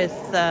with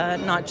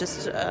not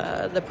just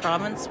the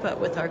province, but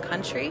with our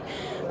country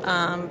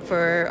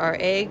for our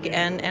ag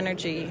and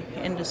energy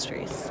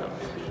industries. So.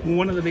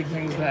 One of the big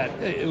things that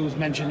it was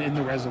mentioned in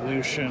the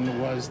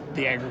resolution was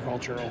the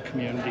agricultural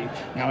community.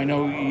 Now, I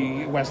know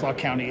Westlock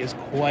County is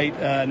quite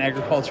an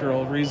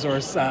agricultural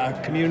resource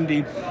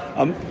community.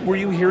 Were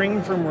you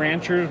hearing from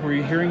ranchers, were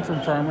you hearing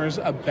from farmers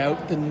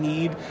about the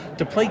need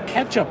to play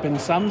catch-up in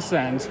some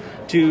sense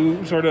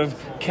to sort of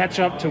catch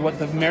up to what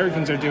the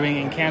Americans are doing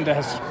and Canada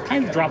has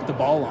kind of dropped the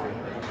ball on?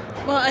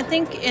 Well, I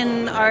think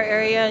in our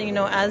area,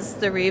 as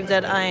the Reeve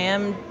that I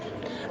am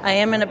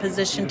in a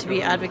position to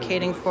be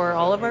advocating for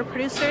all of our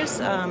producers.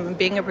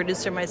 Being a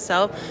producer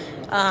myself,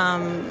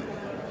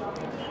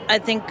 I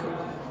think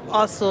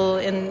also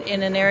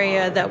in an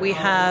area that we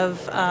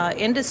have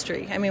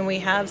industry. I mean, we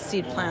have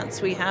seed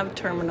plants, we have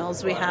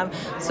terminals, we have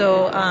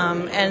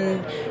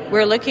and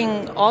we're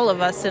looking. All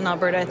of us in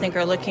Alberta, I think,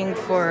 are looking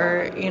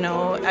for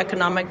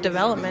economic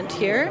development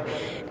here.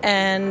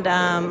 And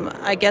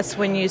I guess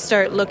when you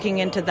start looking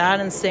into that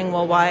and saying,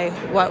 well, why?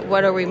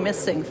 What are we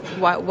missing?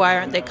 Why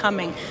aren't they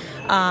coming?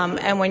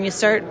 And when you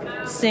start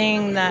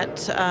seeing that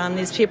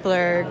these people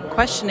are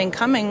questioning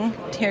coming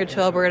here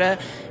to Alberta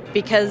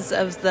because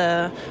of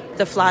the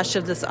flash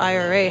of this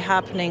IRA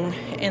happening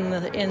in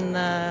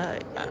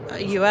the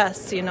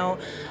U.S.,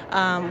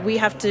 we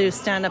have to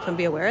stand up and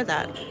be aware of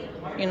that.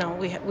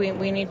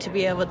 We need to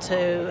be able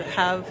to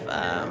have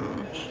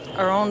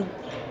our own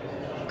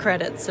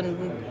credits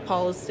and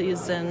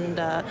policies, and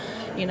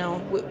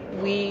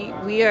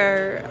we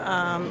are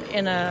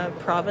in a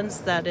province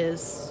that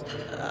is.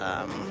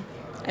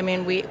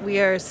 We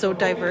are so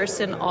diverse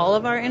in all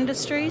of our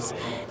industries,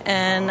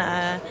 and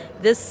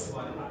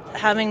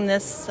having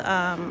this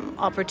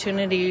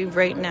opportunity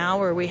right now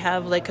where we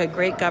have like a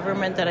great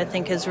government that I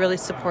think is really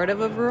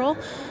supportive of rural,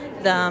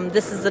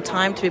 this is the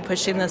time to be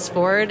pushing this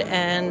forward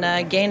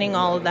and gaining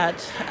all of that,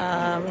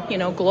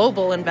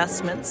 global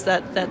investments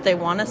that they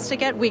want us to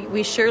get.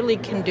 We surely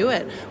can do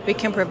it. We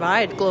can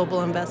provide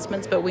global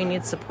investments, but we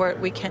need support.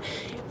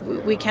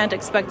 we can't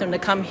expect them to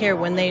come here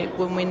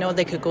when we know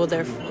they could go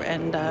there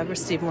and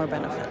receive more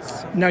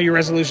benefits. Now, your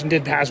resolution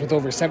did pass with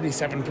over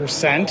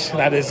 77%.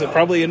 That is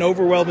probably an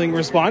overwhelming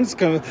response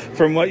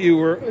from what you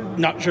were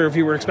not sure if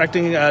you were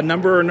expecting a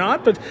number or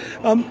not. But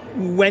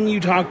when you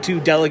talked to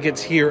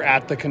delegates here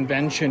at the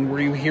convention, were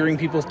you hearing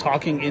people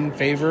talking in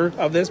favor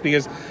of this?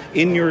 Because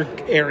in your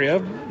area,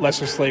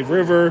 Lesser Slave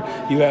River,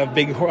 you have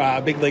Big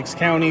Lakes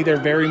County, they're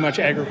very much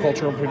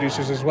agricultural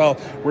producers as well.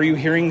 Were you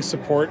hearing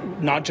support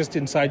not just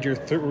inside your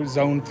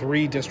Zone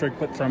 3 district,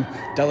 but from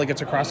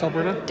delegates across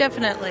Alberta?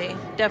 Definitely.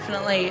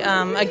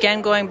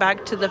 Again, going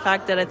back to the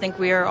fact that I think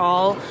we are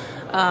all,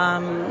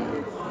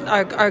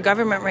 our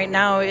government right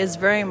now is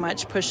very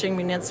much pushing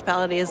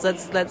municipalities.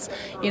 That's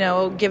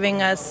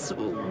giving us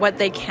what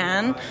they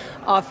can,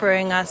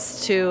 offering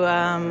us to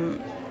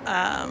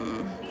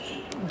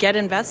get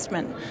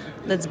investment.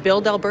 Let's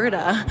build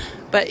Alberta.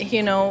 But,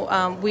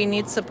 we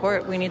need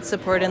support. We need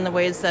support in the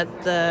ways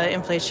that the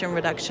Inflation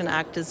Reduction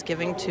Act is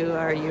giving to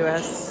our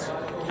U.S.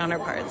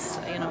 counterparts.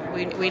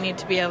 We need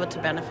to be able to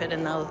benefit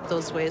in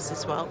those ways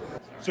as well.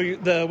 So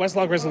the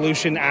Westlock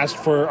resolution asked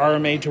for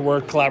RMA to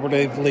work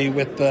collaboratively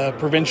with the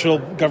provincial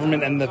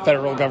government and the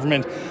federal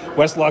government.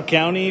 Westlock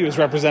County was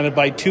represented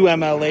by 2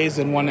 MLAs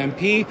and 1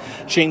 MP,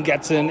 Shane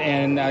Getson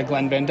and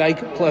Glenn Van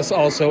Dyke, plus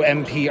also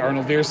MP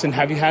Arnold Viersen.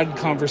 Have you had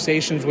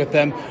conversations with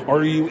them, or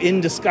are you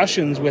in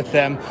discussions with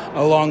them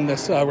along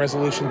this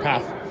resolution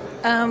path?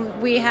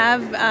 We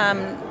have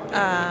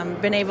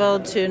been able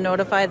to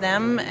notify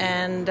them,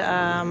 and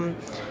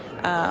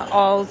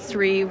all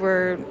 3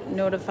 were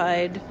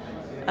notified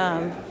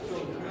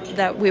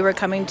that we were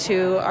coming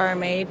to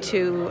RMA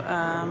to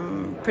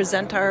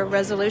present our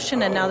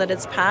resolution, and now that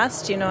it's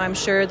passed, I'm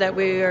sure that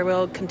we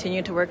will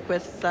continue to work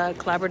with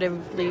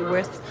collaboratively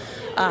with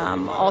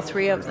all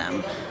 3 of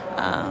them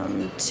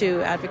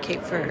to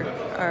advocate for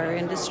our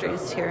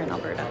industries here in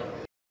Alberta.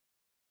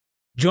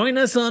 Join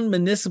us on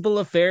Municipal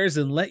Affairs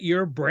and let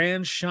your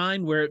brand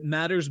shine where it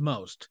matters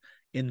most,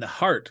 in the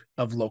heart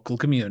of local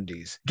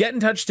communities. Get in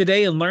touch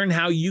today and learn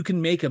how you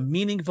can make a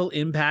meaningful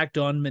impact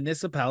on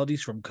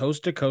municipalities from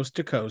coast to coast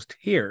to coast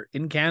here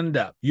in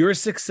Canada. Your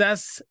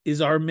success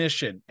is our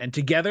mission, and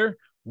together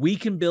we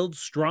can build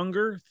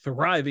stronger,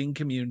 thriving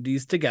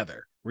communities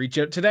together. Reach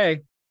out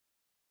today.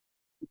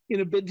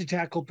 In a bid to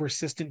tackle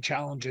persistent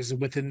challenges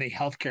within the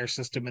healthcare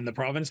system in the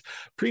province,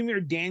 Premier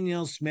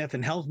Danielle Smith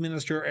and Health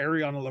Minister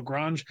Ariana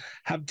Lagrange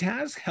have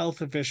tasked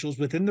health officials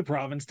within the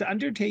province to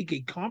undertake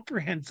a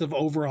comprehensive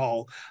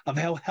overhaul of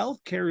how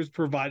healthcare is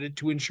provided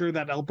to ensure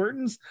that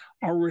Albertans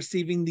are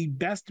receiving the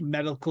best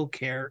medical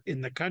care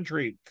in the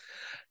country.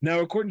 Now,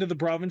 according to the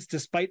province,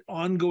 despite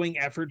ongoing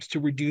efforts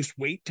to reduce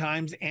wait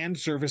times and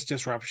service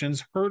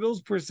disruptions,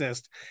 hurdles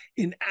persist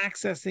in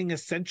accessing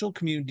essential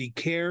community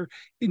care,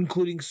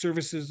 including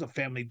services of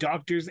family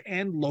doctors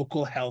and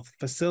local health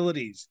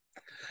facilities.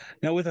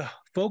 Now, with a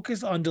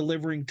focus on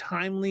delivering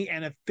timely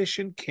and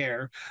efficient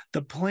care,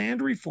 the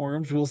planned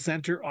reforms will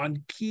center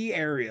on key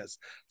areas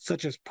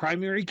such as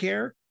primary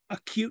care,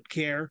 acute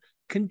care,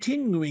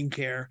 continuing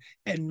care,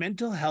 and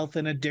mental health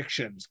and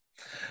addictions.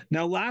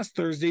 Now, last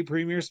Thursday,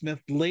 Premier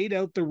Smith laid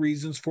out the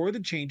reasons for the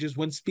changes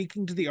when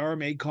speaking to the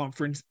RMA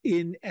conference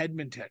in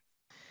Edmonton.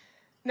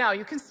 Now,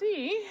 you can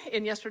see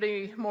in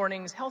yesterday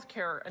morning's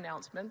healthcare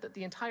announcement that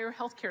the entire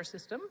healthcare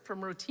system,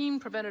 from routine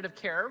preventative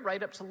care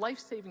right up to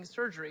life-saving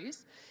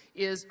surgeries,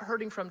 is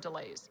hurting from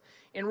delays.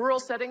 In rural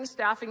settings,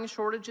 staffing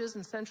shortages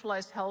and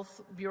centralized health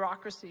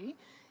bureaucracy,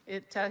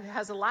 it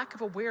has a lack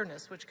of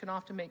awareness, which can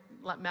often make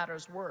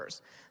matters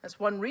worse. That's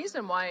one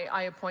reason why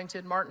I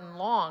appointed Martin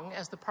Long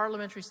as the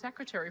Parliamentary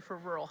Secretary for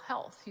Rural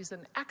Health. He's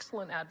an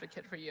excellent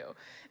advocate for you,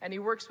 and he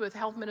works with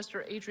Health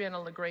Minister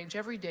Adriana Lagrange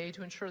every day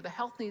to ensure the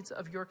health needs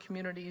of your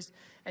communities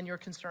and your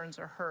concerns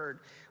are heard.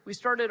 We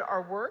started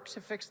our work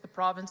to fix the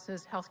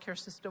province's healthcare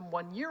system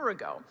 1 year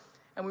ago,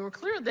 and we were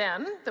clear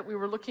then that we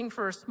were looking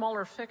for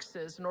smaller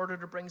fixes in order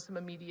to bring some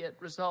immediate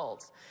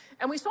results.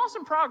 And we saw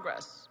some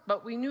progress,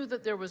 but we knew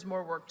that there was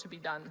more work to be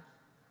done.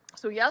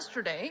 So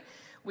yesterday,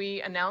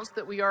 we announced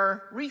that we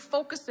are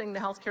refocusing the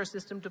healthcare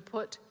system to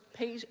put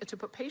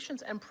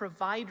patients and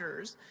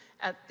providers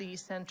at the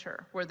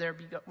center where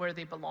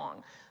they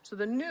belong. So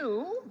the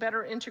new,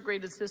 better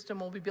integrated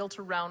system will be built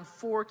around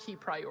 4 key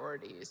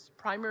priorities: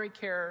 primary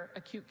care,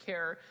 acute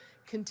care,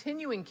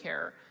 continuing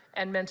care,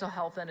 and mental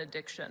health and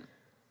addiction.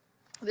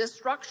 This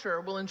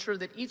structure will ensure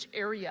that each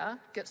area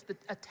gets the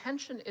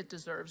attention it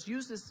deserves,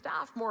 uses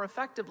staff more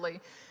effectively,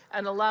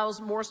 and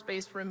allows more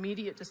space for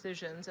immediate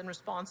decisions and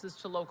responses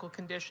to local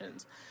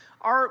conditions.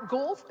 Our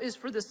goal is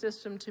for the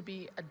system to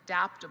be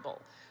adaptable.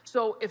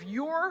 So if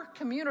your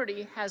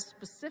community has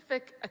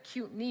specific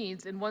acute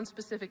needs in one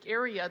specific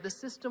area, the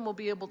system will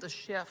be able to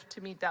shift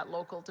to meet that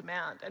local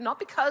demand. And not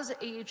because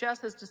AHS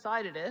has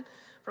decided it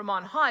from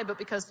on high, but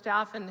because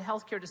staff and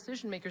healthcare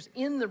decision makers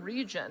in the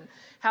region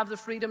have the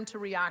freedom to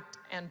react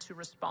and to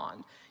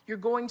respond. You're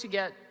going to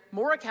get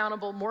more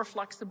accountable, more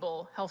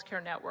flexible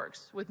healthcare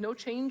networks with no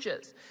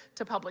changes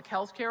to public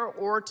healthcare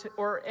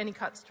or any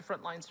cuts to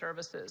frontline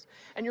services.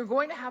 And you're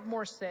going to have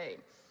more say.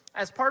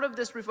 As part of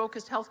this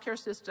refocused healthcare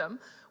system,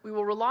 we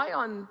will rely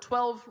on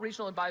 12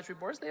 regional advisory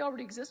boards. They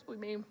already exist. We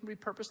may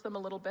repurpose them a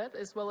little bit,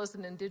 as well as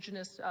an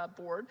Indigenous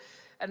board,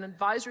 an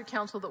advisory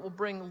council that will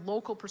bring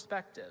local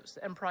perspectives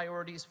and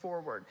priorities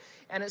forward.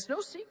 And it's no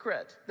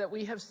secret that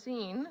we have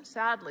seen,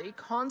 sadly,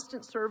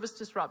 constant service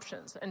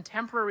disruptions and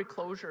temporary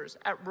closures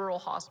at rural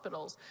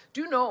hospitals.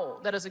 Do know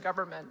that as a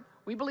government,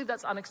 we believe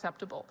that's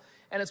unacceptable.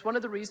 And it's one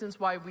of the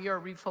reasons why we are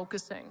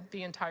refocusing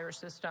the entire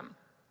system.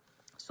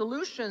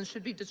 Solutions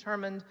should be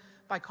determined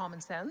by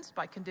common sense,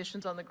 by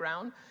conditions on the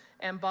ground,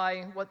 and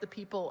by what the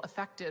people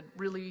affected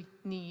really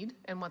need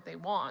and what they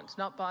want,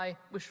 not by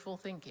wishful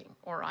thinking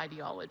or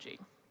ideology.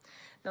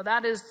 Now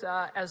that is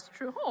as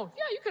true. Oh,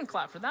 yeah, you can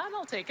clap for that.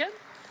 I'll take it.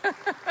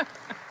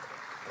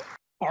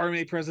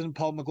 RMA President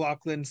Paul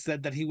McLaughlin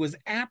said that he was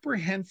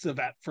apprehensive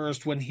at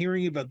first when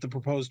hearing about the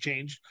proposed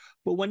change,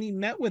 but when he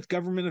met with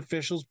government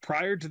officials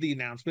prior to the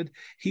announcement,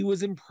 he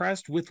was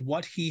impressed with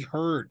what he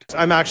heard.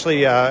 I'm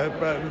actually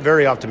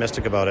very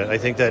optimistic about it. I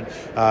think that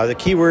the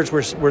key words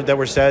that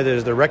were said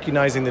is they're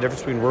recognizing the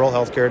difference between rural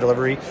healthcare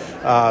delivery.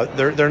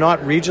 They're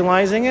not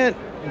regionalizing it.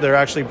 They're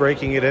actually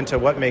breaking it into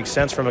what makes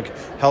sense from a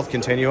health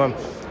continuum.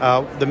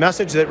 The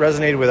message that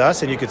resonated with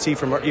us, and you could see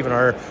from even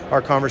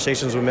our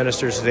conversations with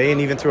ministers today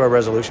and even through our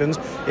resolutions,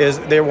 is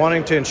they're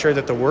wanting to ensure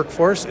that the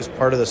workforce is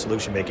part of the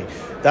solution making.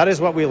 That is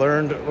what we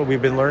learned, what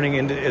we've been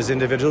learning as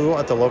individuals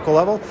at the local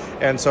level.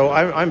 And so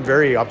I'm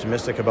very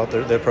optimistic about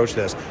the approach to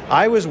this.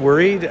 I was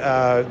worried,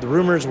 the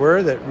rumors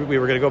were that we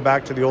were going to go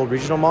back to the old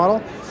regional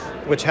model,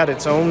 which had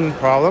its own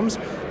problems.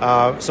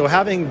 So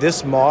having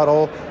this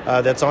model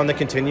that's on the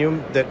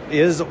continuum that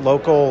is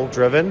local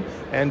driven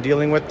and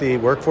dealing with the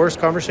workforce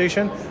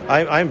conversation,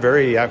 I'm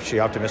very actually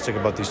optimistic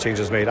about these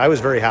changes made. I was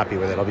very happy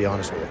with it, I'll be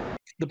honest with you.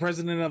 The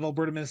president of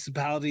Alberta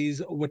Municipalities,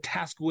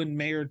 Wetaskiwin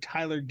Mayor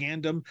Tyler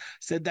Gandam,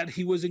 said that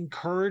he was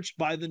encouraged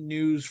by the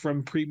news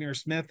from Premier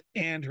Smith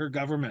and her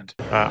government.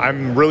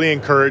 I'm really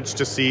encouraged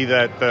to see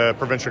that the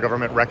provincial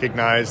government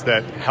recognized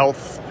that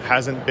health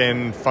hasn't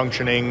been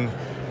functioning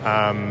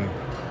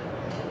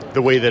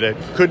the way that it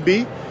could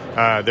be.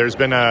 There's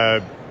been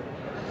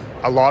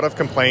a lot of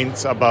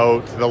complaints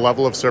about the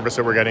level of service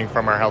that we're getting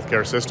from our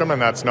healthcare system,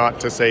 and that's not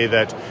to say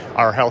that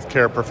our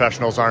healthcare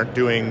professionals aren't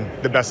doing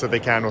the best that they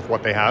can with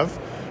what they have.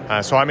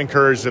 So I'm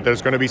encouraged that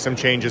there's going to be some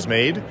changes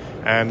made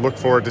and look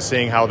forward to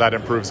seeing how that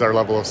improves our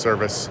level of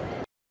service.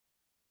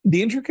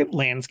 The intricate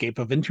landscape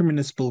of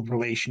intermunicipal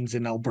relations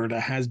in Alberta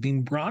has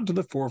been brought to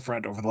the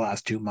forefront over the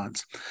last 2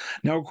 months.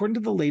 Now, according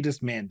to the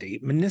latest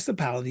mandate,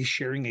 municipalities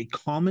sharing a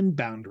common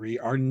boundary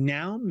are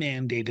now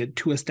mandated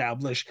to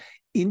establish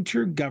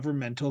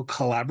intergovernmental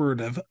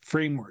collaborative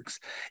frameworks,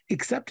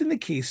 except in the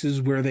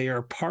cases where they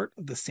are part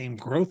of the same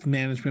growth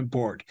management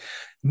board.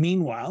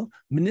 Meanwhile,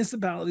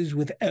 municipalities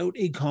without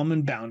a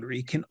common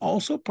boundary can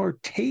also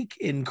partake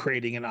in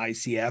creating an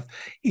ICF,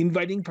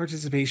 inviting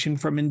participation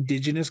from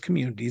Indigenous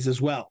communities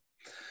as well.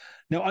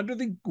 Now, under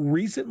the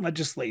recent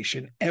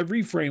legislation,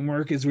 every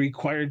framework is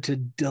required to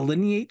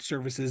delineate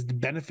services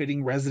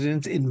benefiting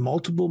residents in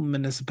multiple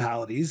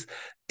municipalities,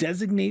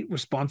 designate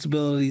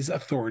responsibilities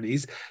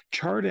authorities,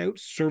 chart out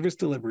service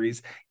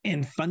deliveries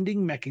and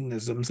funding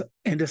mechanisms,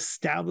 and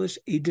establish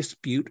a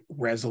dispute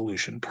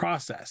resolution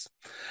process.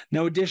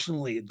 Now,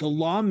 additionally, the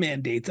law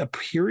mandates a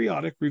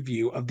periodic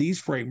review of these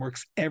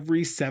frameworks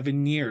every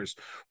 7 years,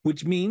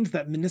 which means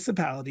that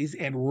municipalities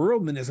and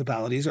rural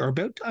municipalities are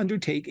about to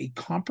undertake a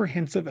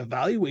comprehensive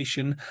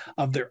evaluation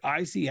of their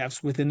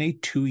ICFs within a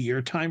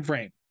 2-year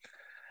timeframe.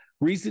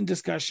 Recent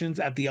discussions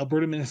at the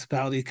Alberta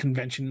Municipality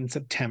Convention in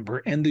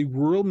September and the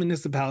Rural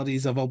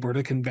Municipalities of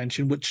Alberta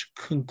Convention, which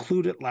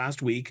concluded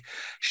last week,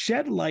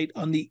 shed light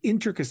on the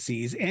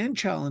intricacies and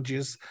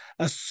challenges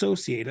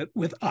associated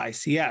with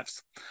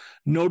ICFs.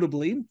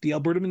 Notably, the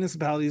Alberta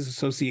Municipalities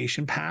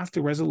Association passed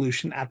a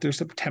resolution at their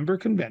September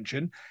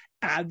convention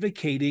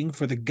advocating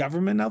for the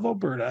government of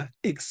Alberta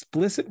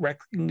explicit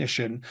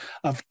recognition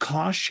of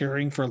cost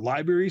sharing for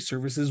library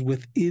services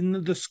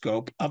within the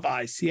scope of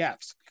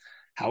ICFs.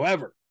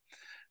 However,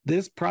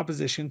 this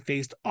proposition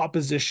faced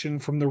opposition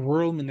from the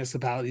Rural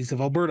Municipalities of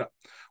Alberta,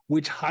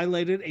 which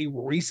highlighted a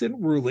recent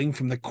ruling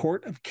from the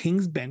Court of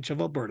King's Bench of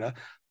Alberta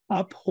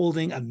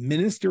upholding a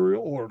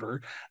ministerial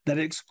order that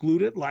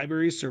excluded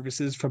library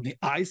services from the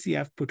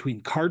ICF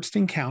between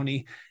Cardston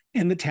County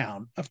and the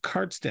town of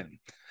Cardston.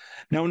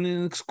 Now, in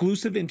an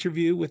exclusive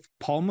interview with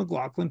Paul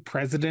McLaughlin,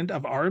 president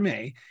of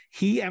RMA,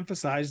 he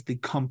emphasized the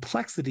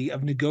complexity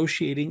of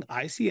negotiating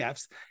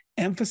ICFs,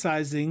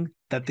 emphasizing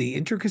that the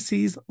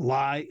intricacies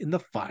lie in the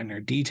finer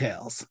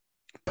details.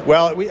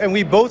 Well,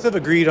 we both have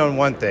agreed on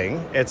one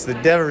thing. It's the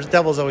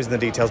devil's always in the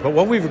details, but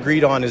what we've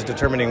agreed on is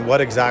determining what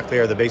exactly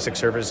are the basic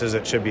services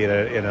that should be in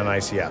an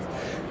ICF.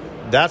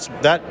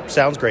 That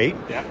sounds great.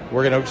 Yeah.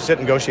 We're going to sit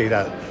and negotiate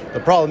that. The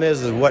problem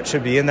is what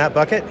should be in that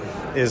bucket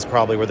is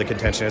probably where the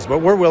contention is. But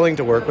we're willing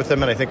to work with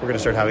them, and I think we're going to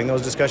start having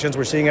those discussions.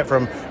 We're seeing it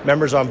from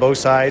members on both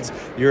sides.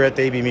 You're at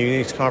the AB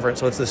Meetings Conference,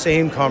 so it's the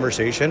same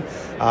conversation.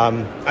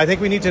 I think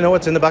we need to know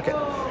what's in the bucket.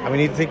 and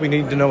we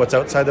need to know what's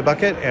outside the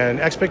bucket, and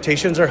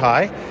expectations are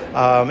high.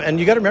 And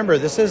you got to remember,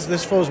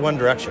 this flows one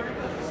direction.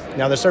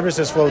 Now, the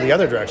services flow the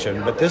other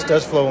direction, but this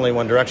does flow only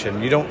one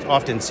direction. You don't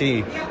often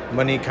see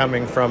money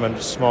coming from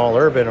a small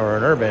urban or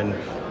an urban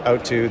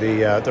out to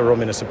the rural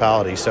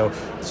municipality. So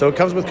it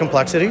comes with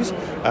complexities.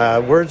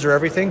 Words are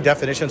everything,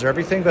 definitions are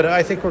everything, but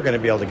I think we're going to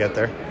be able to get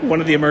there. One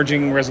of the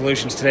emerging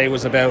resolutions today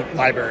was about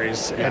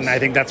libraries, and I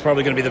think that's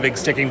probably going to be the big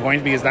sticking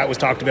point because that was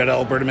talked about at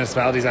Alberta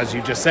municipalities, as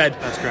you just said.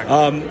 That's correct.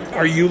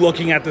 Are you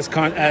looking at this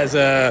as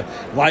a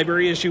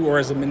library issue or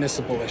as a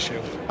municipal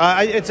issue?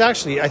 I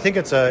think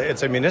it's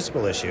a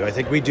municipal issue. I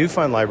think we do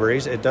fund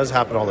libraries. It does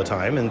happen all the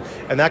time,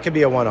 and that could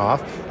be a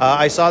one-off.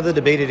 I saw the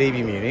debate at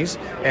AB Munis,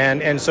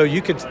 and so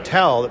you could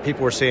tell that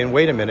people were saying,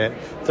 wait a minute,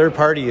 third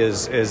party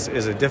is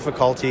a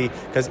difficulty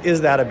because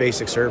is that a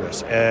basic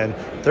service? And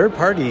third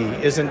party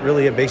isn't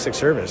really a basic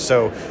service.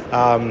 So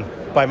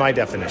by my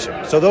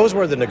definition. So those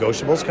where the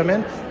negotiables come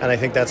in, and I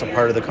think that's a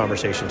part of the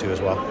conversation too as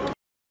well.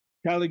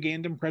 Tyler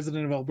Gandam,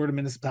 president of Alberta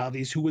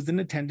Municipalities, who was in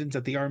attendance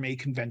at the RMA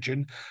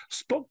convention,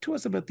 spoke to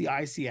us about the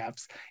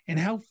ICFs and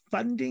how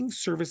funding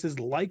services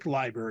like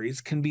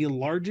libraries can be a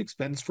large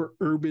expense for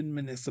urban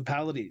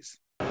municipalities.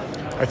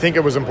 I think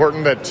it was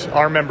important that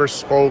our members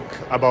spoke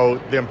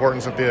about the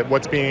importance of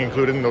what's being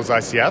included in those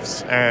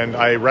ICFs, and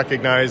I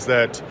recognize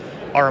that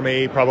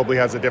RMA probably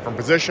has a different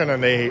position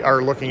and they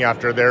are looking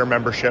after their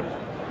membership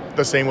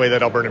the same way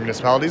that Alberta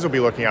municipalities will be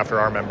looking after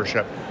our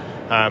membership.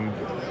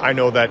 I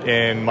know that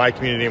in my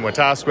community in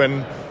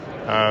Wetaskiwin,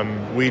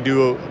 we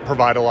do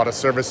provide a lot of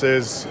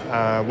services,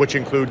 which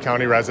include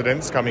county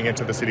residents coming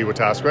into the city of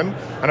Wetaskiwin,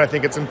 and I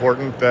think it's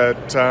important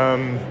that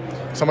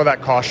some of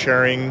that cost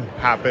sharing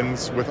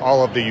happens with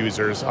all of the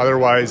users.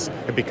 Otherwise,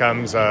 it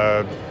becomes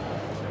a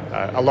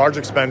large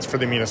expense for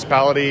the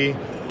municipality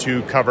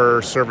to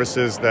cover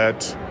services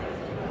that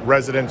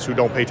residents who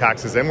don't pay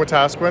taxes in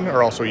Wetaskiwin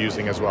are also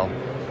using as well.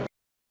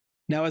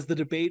 Now, as the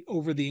debate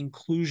over the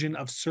inclusion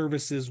of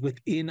services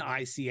within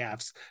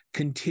ICFs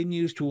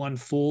continues to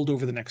unfold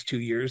over the next 2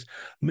 years,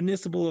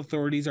 municipal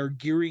authorities are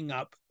gearing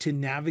up to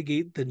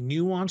navigate the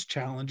nuanced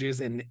challenges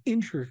and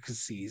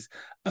intricacies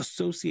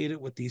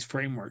associated with these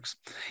frameworks,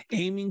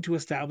 aiming to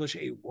establish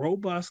a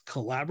robust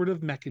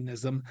collaborative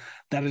mechanism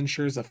that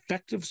ensures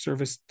effective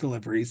service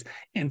deliveries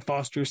and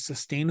fosters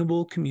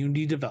sustainable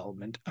community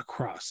development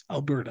across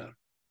Alberta.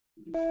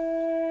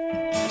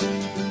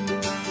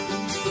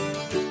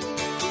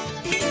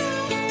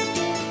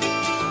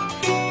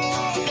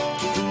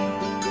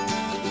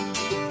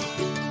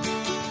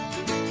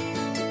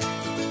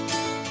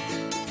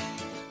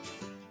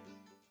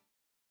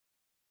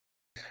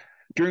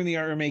 During the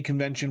RMA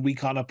convention, we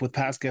caught up with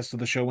past guests of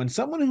the show and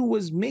someone who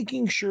was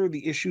making sure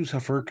the issues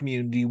of her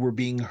community were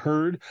being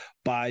heard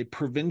by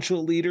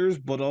provincial leaders,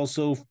 but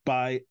also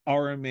by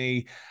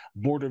RMA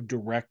Board of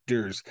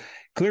Directors.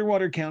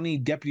 Clearwater County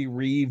Deputy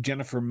Reeve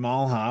Jennifer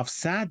Malhoff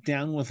sat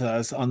down with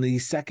us on the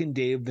second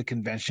day of the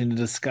convention to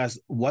discuss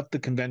what the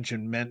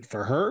convention meant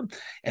for her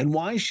and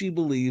why she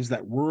believes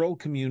that rural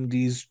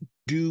communities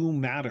do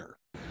matter.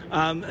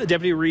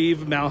 Deputy Reeve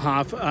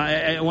Malhoff,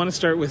 I want to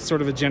start with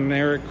sort of a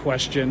generic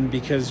question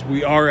because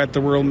we are at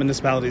the Rural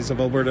Municipalities of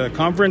Alberta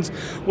conference.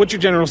 What's your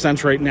general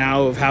sense right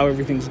now of how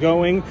everything's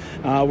going?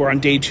 We're on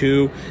day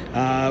 2.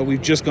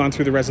 We've just gone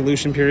through the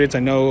resolution periods. I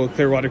know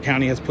Clearwater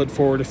County has put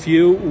forward a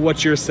few.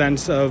 What's your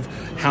sense of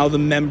how the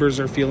members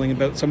are feeling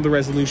about some of the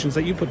resolutions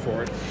that you put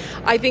forward?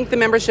 I think the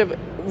membership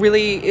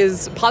really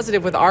is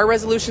positive with our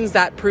resolutions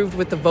that proved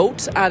with the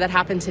vote that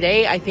happened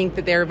today. I think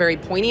that they're very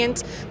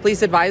poignant.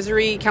 Police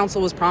Advisory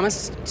Council was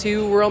promised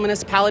to rural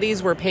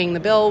municipalities. We're paying the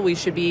bill. We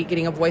should be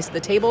getting a voice at the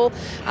table.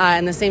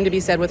 And the same to be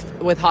said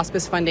with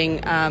hospice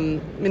funding.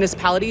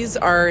 Municipalities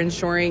are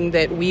ensuring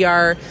that we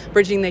are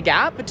bridging the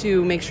gap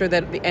to make sure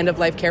that the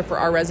end-of-life care for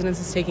our residents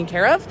is taken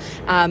care of.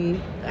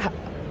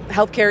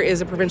 Healthcare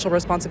is a provincial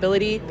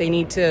responsibility. They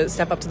need to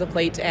step up to the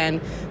plate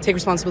and take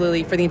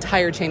responsibility for the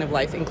entire chain of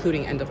life,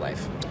 including end of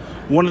life.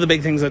 One of the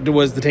big things that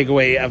was the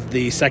takeaway of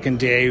the second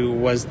day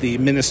was the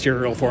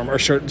ministerial forum, or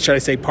should I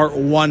say part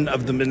 1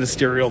 of the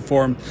ministerial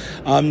forum.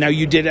 Now,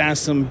 you did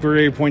ask some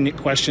very poignant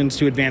questions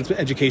to Advanced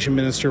Education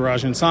Minister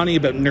Rajan Sani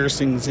about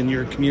nursings in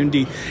your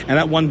community. And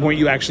at one point,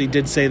 you actually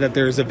did say that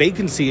there is a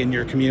vacancy in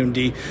your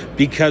community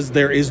because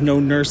there is no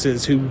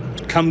nurses who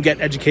come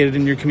get educated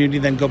in your community,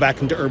 then go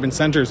back into urban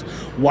centers.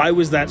 Why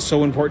was that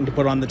so important to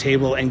put on the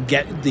table and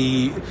get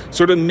the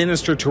sort of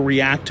minister to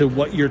react to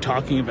what you're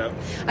talking about?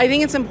 I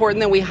think it's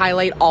important that we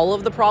highlight all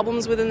of the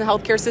problems within the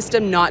healthcare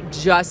system, not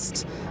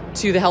just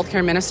to the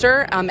healthcare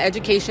minister.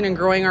 Education and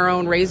growing our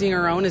own, raising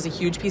our own is a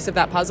huge piece of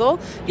that puzzle.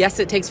 Yes,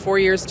 it takes 4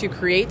 years to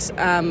create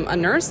a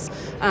nurse,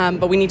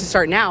 but we need to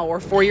start now,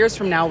 or 4 years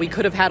from now, we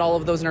could have had all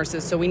of those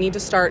nurses. So we need to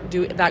start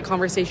that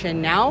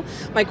conversation now.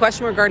 My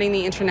question regarding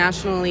the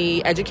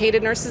internationally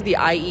educated nurses, the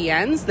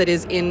IENs, that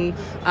is in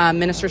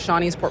Minister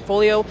Shawnee's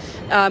portfolio,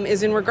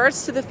 is in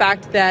regards to the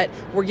fact that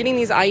we're getting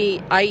these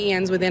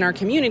IENs within our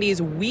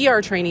communities. We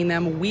are training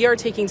them. We are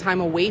taking time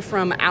away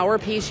from our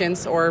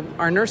patients, or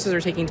our nurses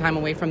are taking time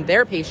away from from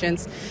their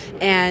patients.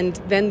 And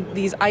then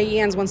these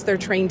IENs, once they're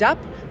trained up,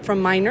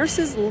 from my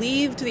nurses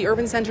leave to the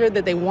urban center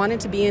that they wanted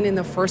to be in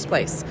the first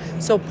place.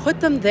 So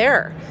put them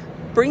there.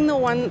 Bring the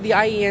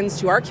IENs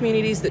to our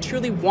communities that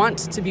truly want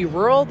to be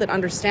rural, that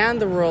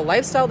understand the rural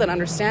lifestyle, that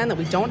understand that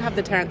we don't have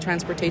the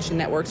transportation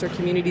networks or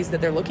communities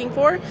that they're looking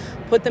for.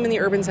 Put them in the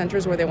urban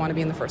centers where they want to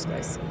be in the first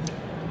place.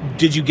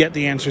 Did you get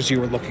the answers you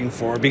were looking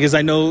for? Because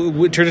I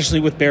know traditionally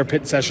with Bear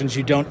Pit sessions,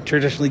 you don't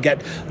traditionally get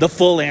the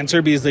full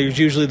answer because there's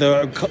usually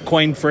the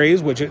coined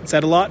phrase, which it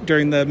said a lot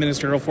during the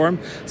ministerial forum,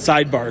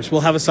 sidebars.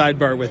 We'll have a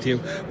sidebar with you.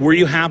 Were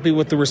you happy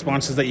with the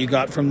responses that you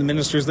got from the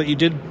ministers that you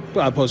did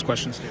pose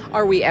questions to?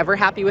 Are we ever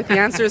happy with the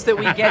answers that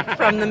we get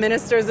from the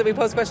ministers that we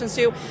pose questions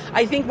to?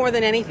 I think more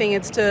than anything,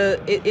 it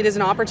is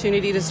an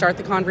opportunity to start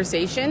the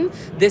conversation.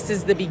 This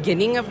is the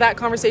beginning of that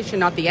conversation,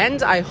 not the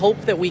end. I hope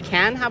that we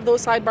can have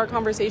those sidebar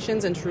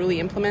conversations and truly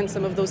implement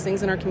some of those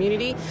things in our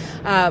community.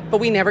 But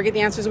we never get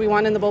the answers we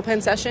want in the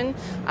bullpen session.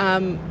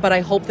 But I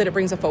hope that it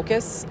brings a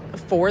focus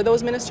for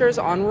those ministers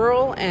on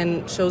rural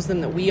and shows them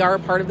that we are a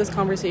part of this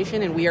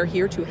conversation and we are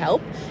here to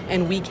help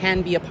and we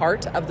can be a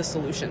part of the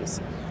solutions.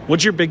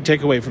 What's your big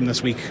takeaway from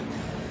this week?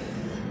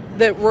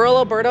 That rural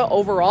Alberta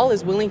overall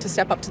is willing to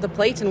step up to the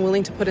plate and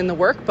willing to put in the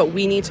work, but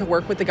we need to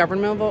work with the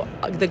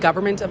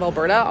government of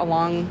Alberta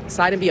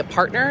alongside and be a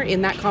partner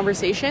in that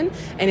conversation.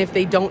 And if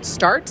they don't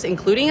start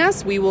including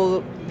us,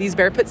 these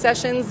Bear Pit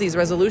sessions, these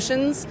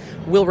resolutions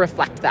will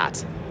reflect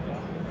that.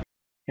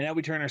 And now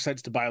we turn our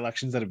sights to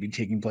by-elections that have been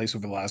taking place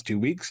over the last 2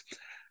 weeks.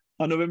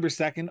 On November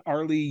 2nd,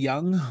 Arlie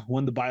Young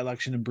won the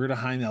by-election in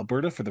Bruderheim,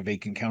 Alberta for the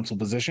vacant council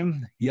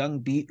position. Young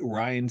beat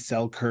Ryan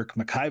Selkirk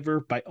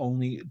McIver by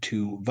only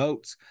 2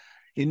 votes.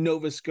 In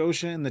Nova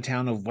Scotia, in the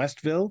town of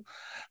Westville,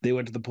 they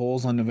went to the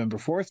polls on November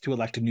 4th to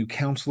elect a new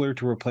councillor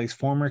to replace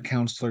former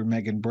councillor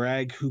Megan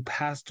Bragg, who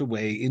passed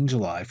away in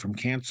July from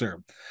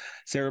cancer.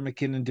 Sarah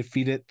McKinnon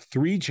defeated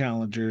 3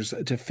 challengers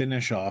to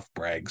finish off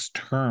Bragg's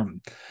term.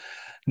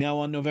 Now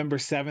on November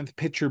 7th,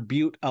 Pitcher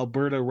Butte,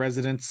 Alberta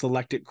residents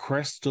selected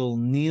Crystal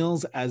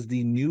Neals as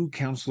the new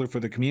councillor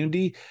for the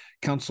community.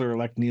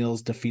 Councillor-elect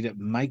Neals defeated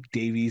Mike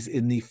Davies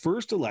in the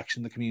first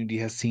election the community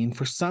has seen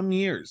for some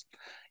years.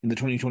 In the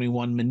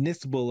 2021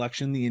 municipal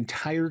election, the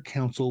entire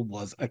council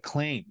was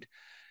acclaimed.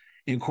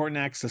 In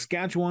Coronach,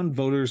 Saskatchewan,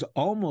 voters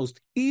almost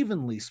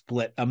evenly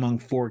split among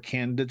 4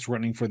 candidates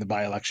running for the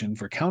by-election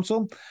for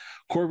council.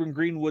 Corbin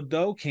Greenwood,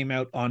 though, came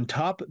out on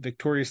top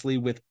victoriously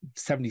with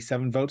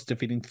 77 votes,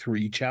 defeating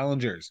 3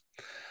 challengers.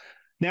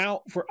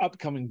 Now, for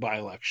upcoming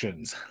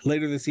by-elections.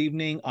 Later this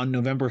evening, on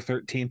November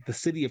 13th, the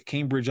City of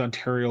Cambridge,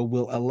 Ontario,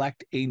 will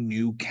elect a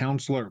new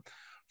councillor.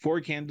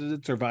 4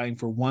 candidates are vying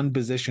for 1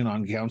 position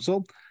on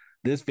council.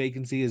 This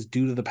vacancy is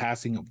due to the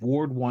passing of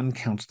Ward 1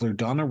 councillor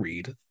Donna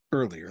Reid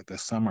earlier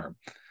this summer.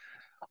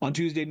 On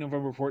Tuesday,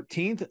 November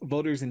 14th,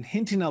 voters in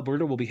Hinton,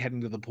 Alberta will be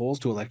heading to the polls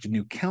to elect a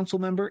new council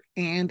member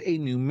and a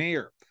new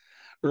mayor.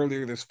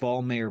 Earlier this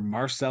fall, Mayor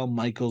Marcel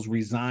Michaels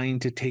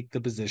resigned to take the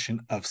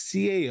position of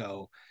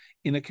CAO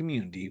in a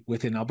community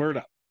within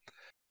Alberta.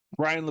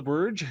 Brian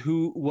LaBerge,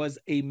 who was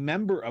a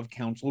member of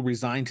council,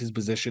 resigned his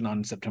position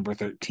on September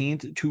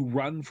 13th to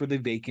run for the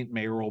vacant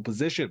mayoral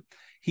position.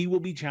 He will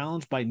be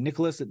challenged by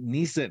Nicholas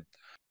Neeson.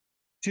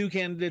 2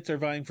 candidates are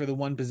vying for the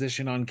 1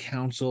 position on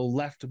council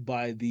left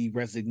by the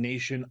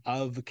resignation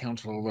of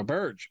Councillor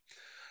LaBerge.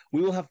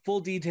 We will have full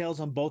details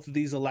on both of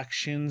these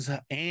elections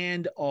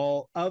and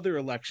all other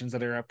elections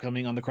that are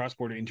upcoming on the Cross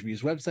Border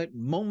Interviews website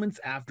moments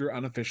after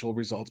unofficial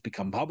results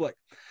become public.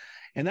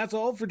 And that's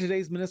all for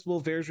today's Municipal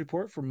Affairs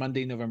Report for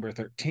Monday, November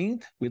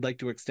 13th. We'd like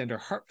to extend our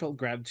heartfelt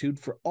gratitude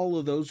for all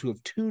of those who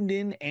have tuned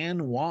in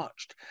and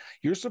watched.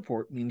 Your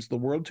support means the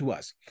world to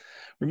us.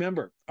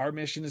 Remember, our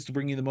mission is to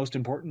bring you the most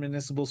important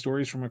municipal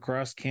stories from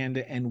across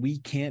Canada, and we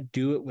can't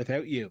do it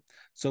without you.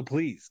 So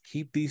please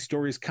keep these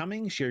stories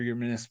coming, share your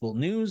municipal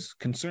news,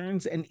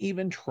 concerns, and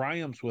even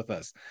triumphs with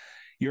us.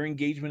 Your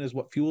engagement is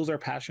what fuels our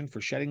passion for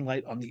shedding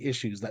light on the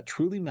issues that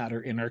truly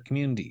matter in our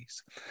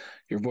communities.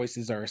 Your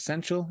voices are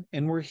essential,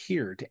 and we're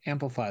here to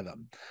amplify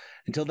them.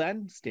 Until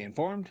then, stay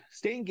informed,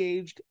 stay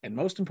engaged, and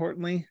most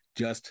importantly,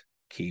 just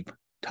keep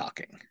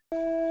talking.